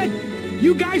did it!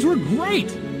 You guys were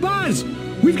great! Buzz,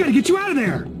 we've got to get you out of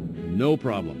there! No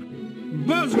problem.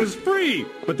 Buzz was free,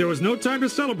 but there was no time to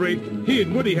celebrate. He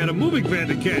and Woody had a moving van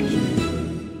to catch.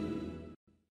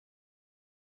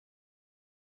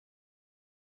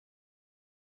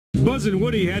 Buzz and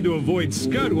Woody had to avoid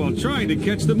Scud while trying to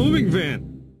catch the moving van.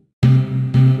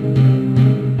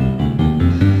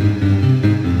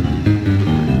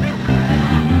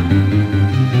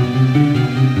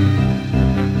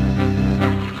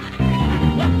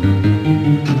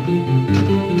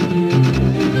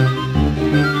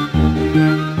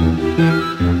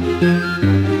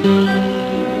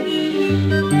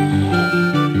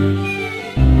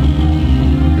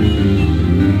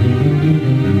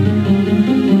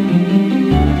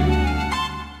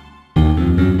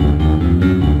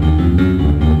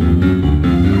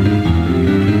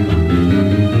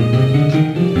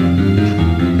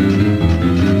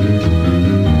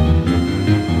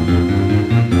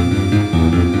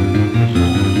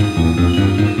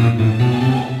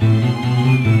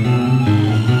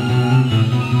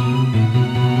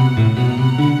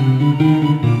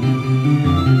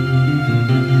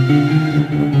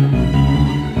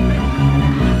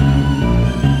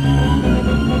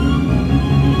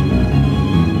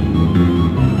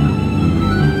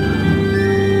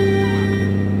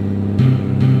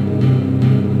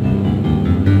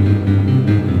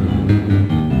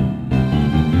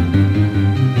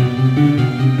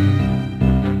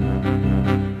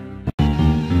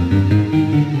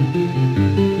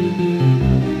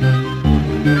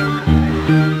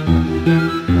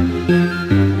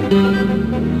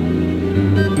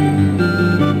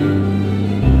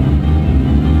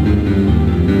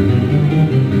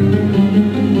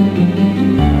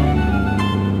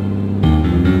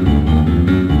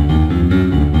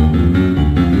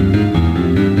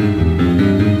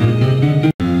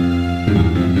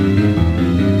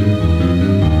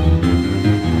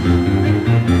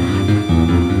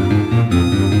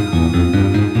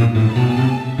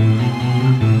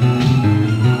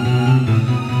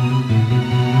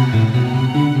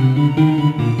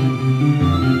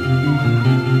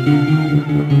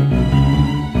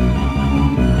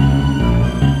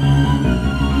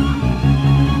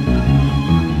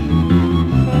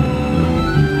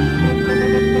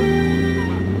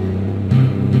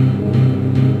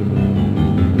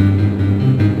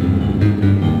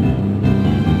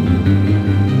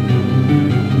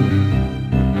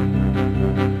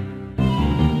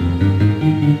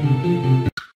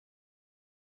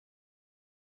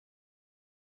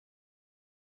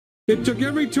 It took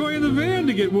every toy in the van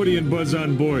to get Woody and Buzz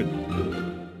on board.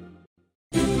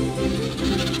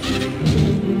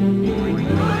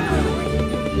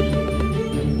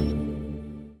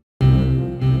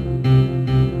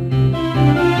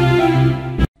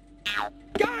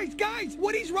 Guys!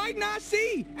 Woody's riding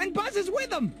RC, and Buzz is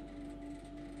with him!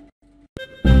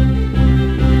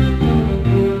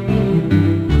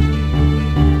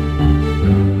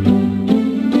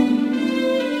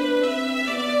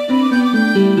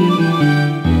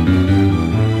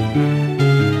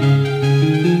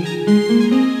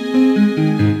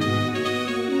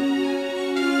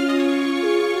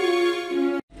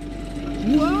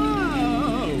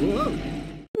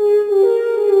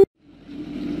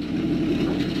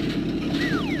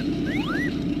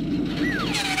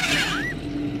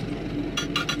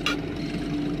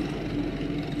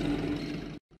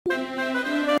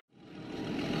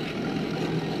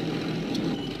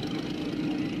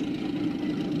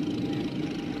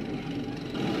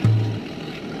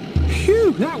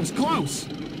 Phew, that was close.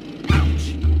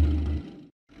 Ouch.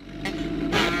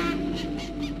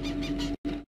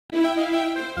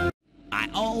 I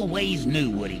always knew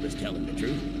Woody was telling the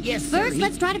truth. Yes, sir. First,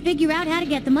 let's try to figure out how to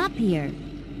get them up here.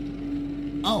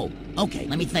 Oh, okay,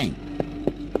 let me think.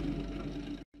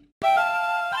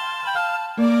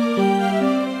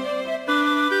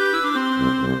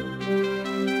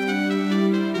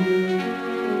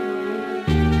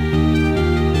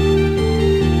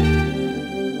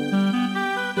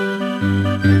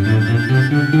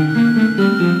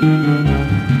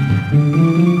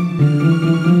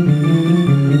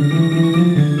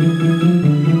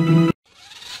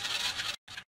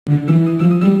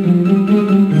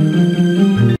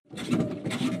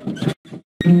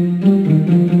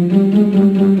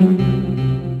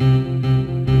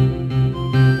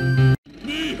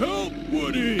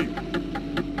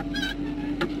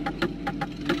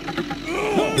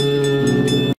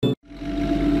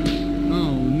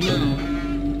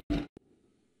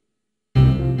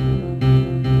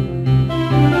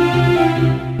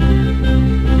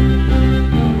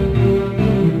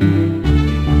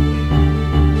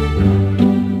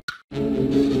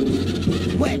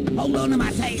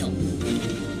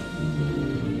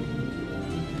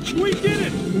 We did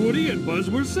it! Woody and Buzz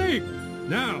were safe.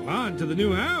 Now, on to the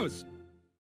new house.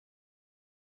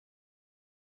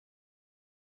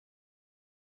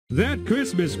 That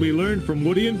Christmas, we learned from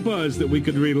Woody and Buzz that we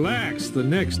could relax the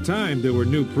next time there were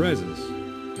new presents.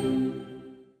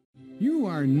 You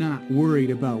are not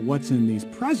worried about what's in these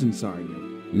presents, are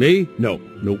you? Me? No.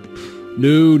 Nope.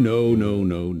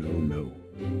 No.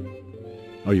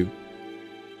 Are you?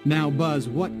 Now, Buzz,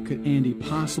 what could Andy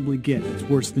possibly get that's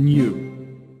worse than you?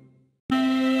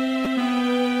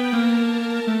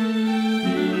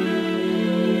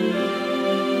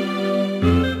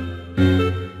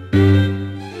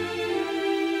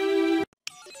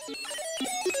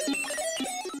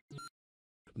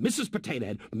 Mrs. Potato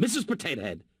Head, Mrs. Potato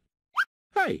Head.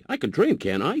 Hey, I can dream,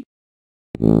 can't I?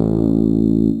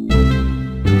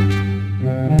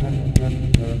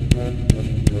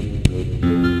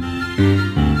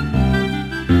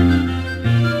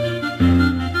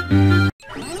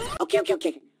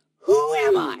 Okay. Who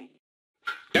am I?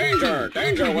 Danger,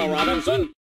 Will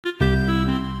Robinson.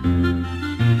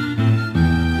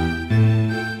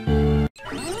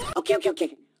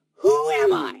 Okay. Who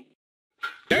am I?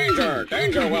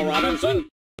 Danger, Will Robinson.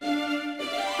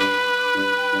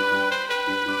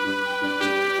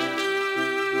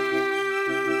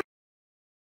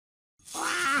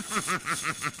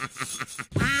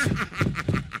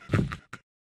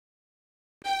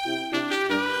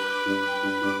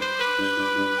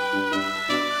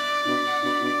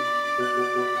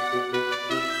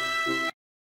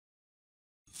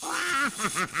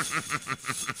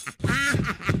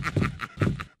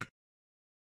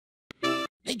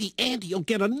 Maybe Andy will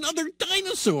get another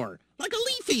dinosaur, like a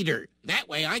leaf eater. That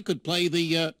way I could play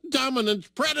the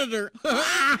dominant predator.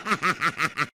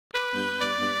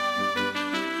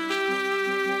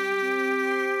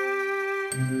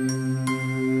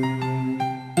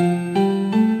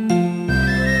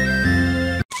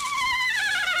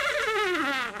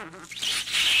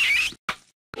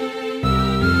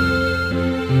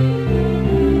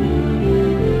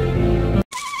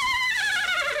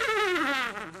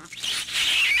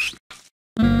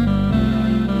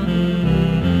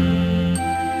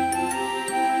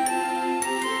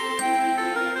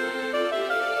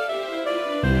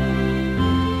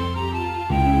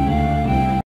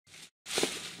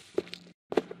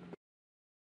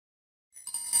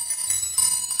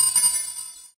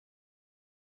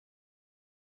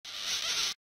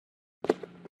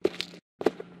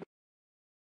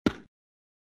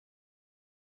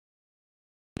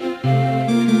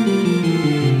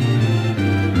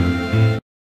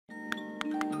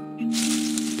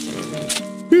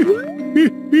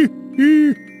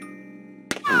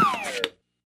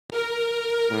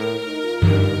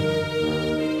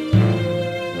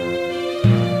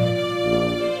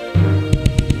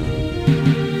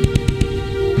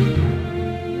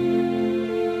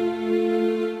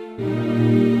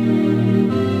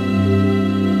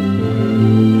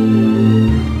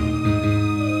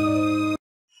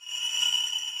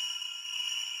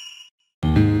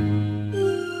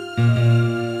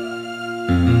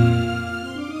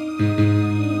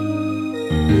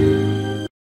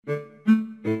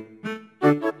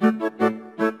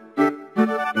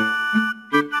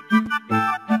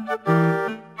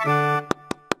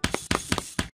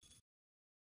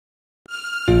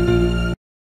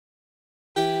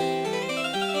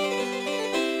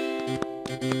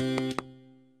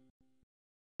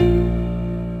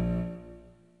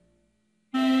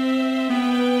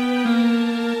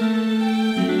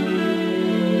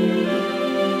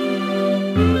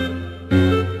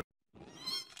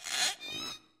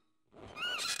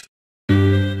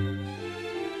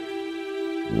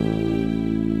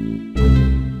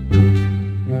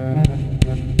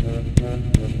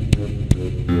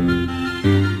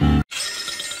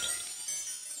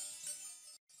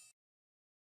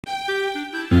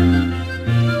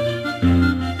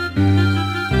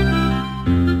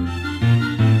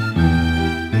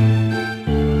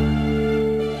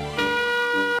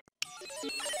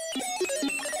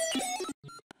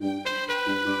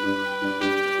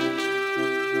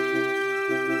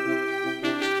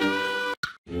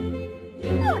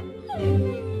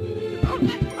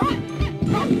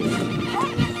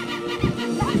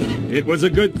 It was a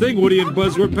good thing Woody and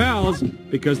Buzz were pals,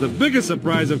 because the biggest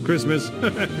surprise of Christmas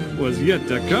was yet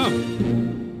to come.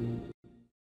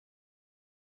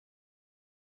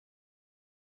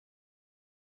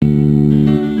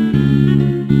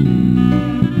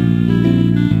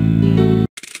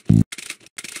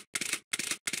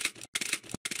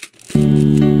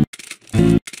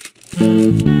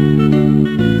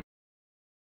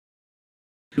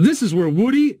 This is where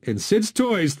Woody and Sid's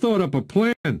Toys thought up a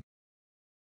plan.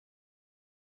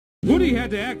 Woody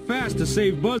had to act fast to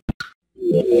save Buzz.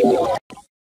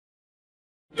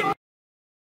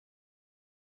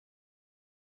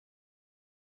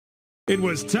 It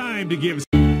was time to give...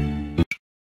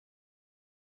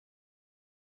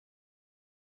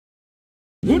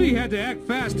 Woody had to act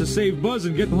fast to save Buzz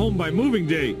and get home by moving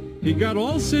day. He got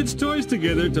all Sid's toys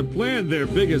together to plan their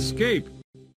big escape.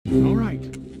 All right.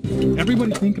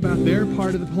 Everybody think about their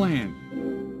part of the plan.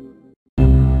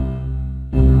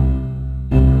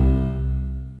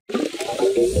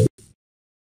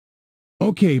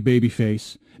 Okay,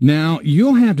 Babyface. Now,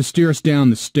 you'll have to steer us down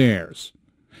the stairs.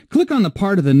 Click on the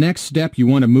part of the next step you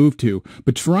want to move to,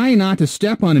 but try not to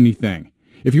step on anything.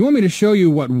 If you want me to show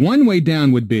you what one way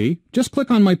down would be, just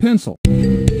click on my pencil.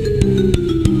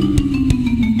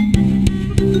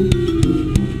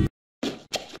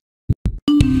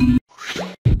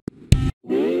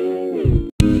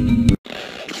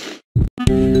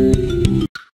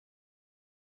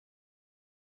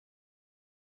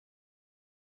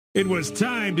 It was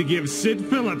time to give Sid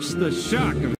Phillips the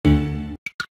shock of...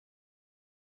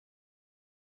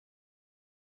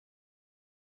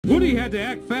 Woody had to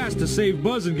act fast to save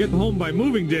Buzz and get home by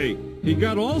moving day. He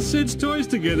got all Sid's toys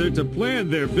together to plan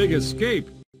their big escape.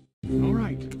 All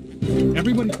right.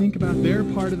 Everybody think about their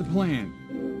part of the plan.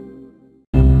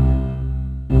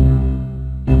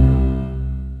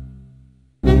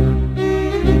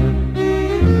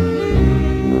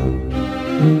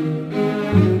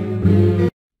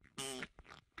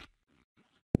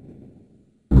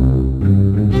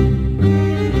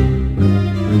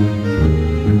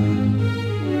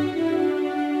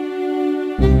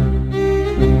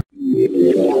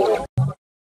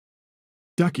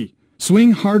 Ducky,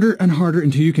 swing harder and harder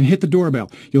until you can hit the doorbell.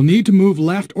 You'll need to move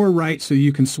left or right so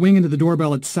you can swing into the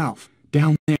doorbell itself.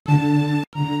 Down there.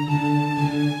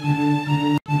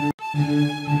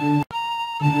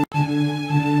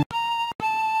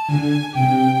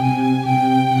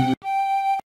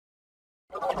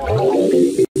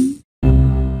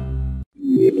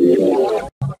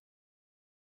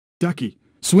 Ducky,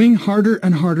 swing harder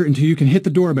and harder until you can hit the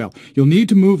doorbell. You'll need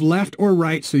to move left or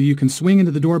right so you can swing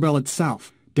into the doorbell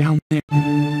itself. Down there.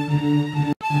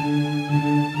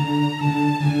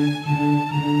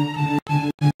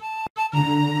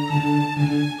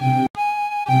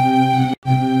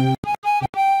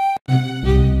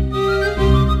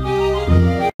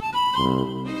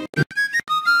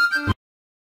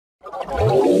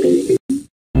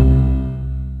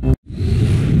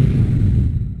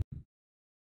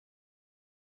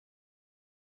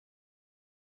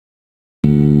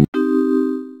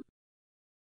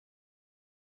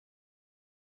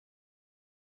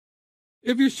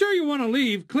 If you're sure you want to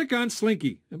leave, click on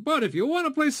Slinky. But if you want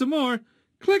to play some more,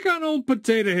 click on Old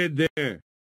Potato Head there.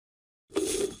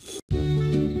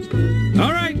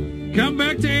 All right, come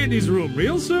back to Andy's room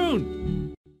real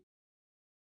soon.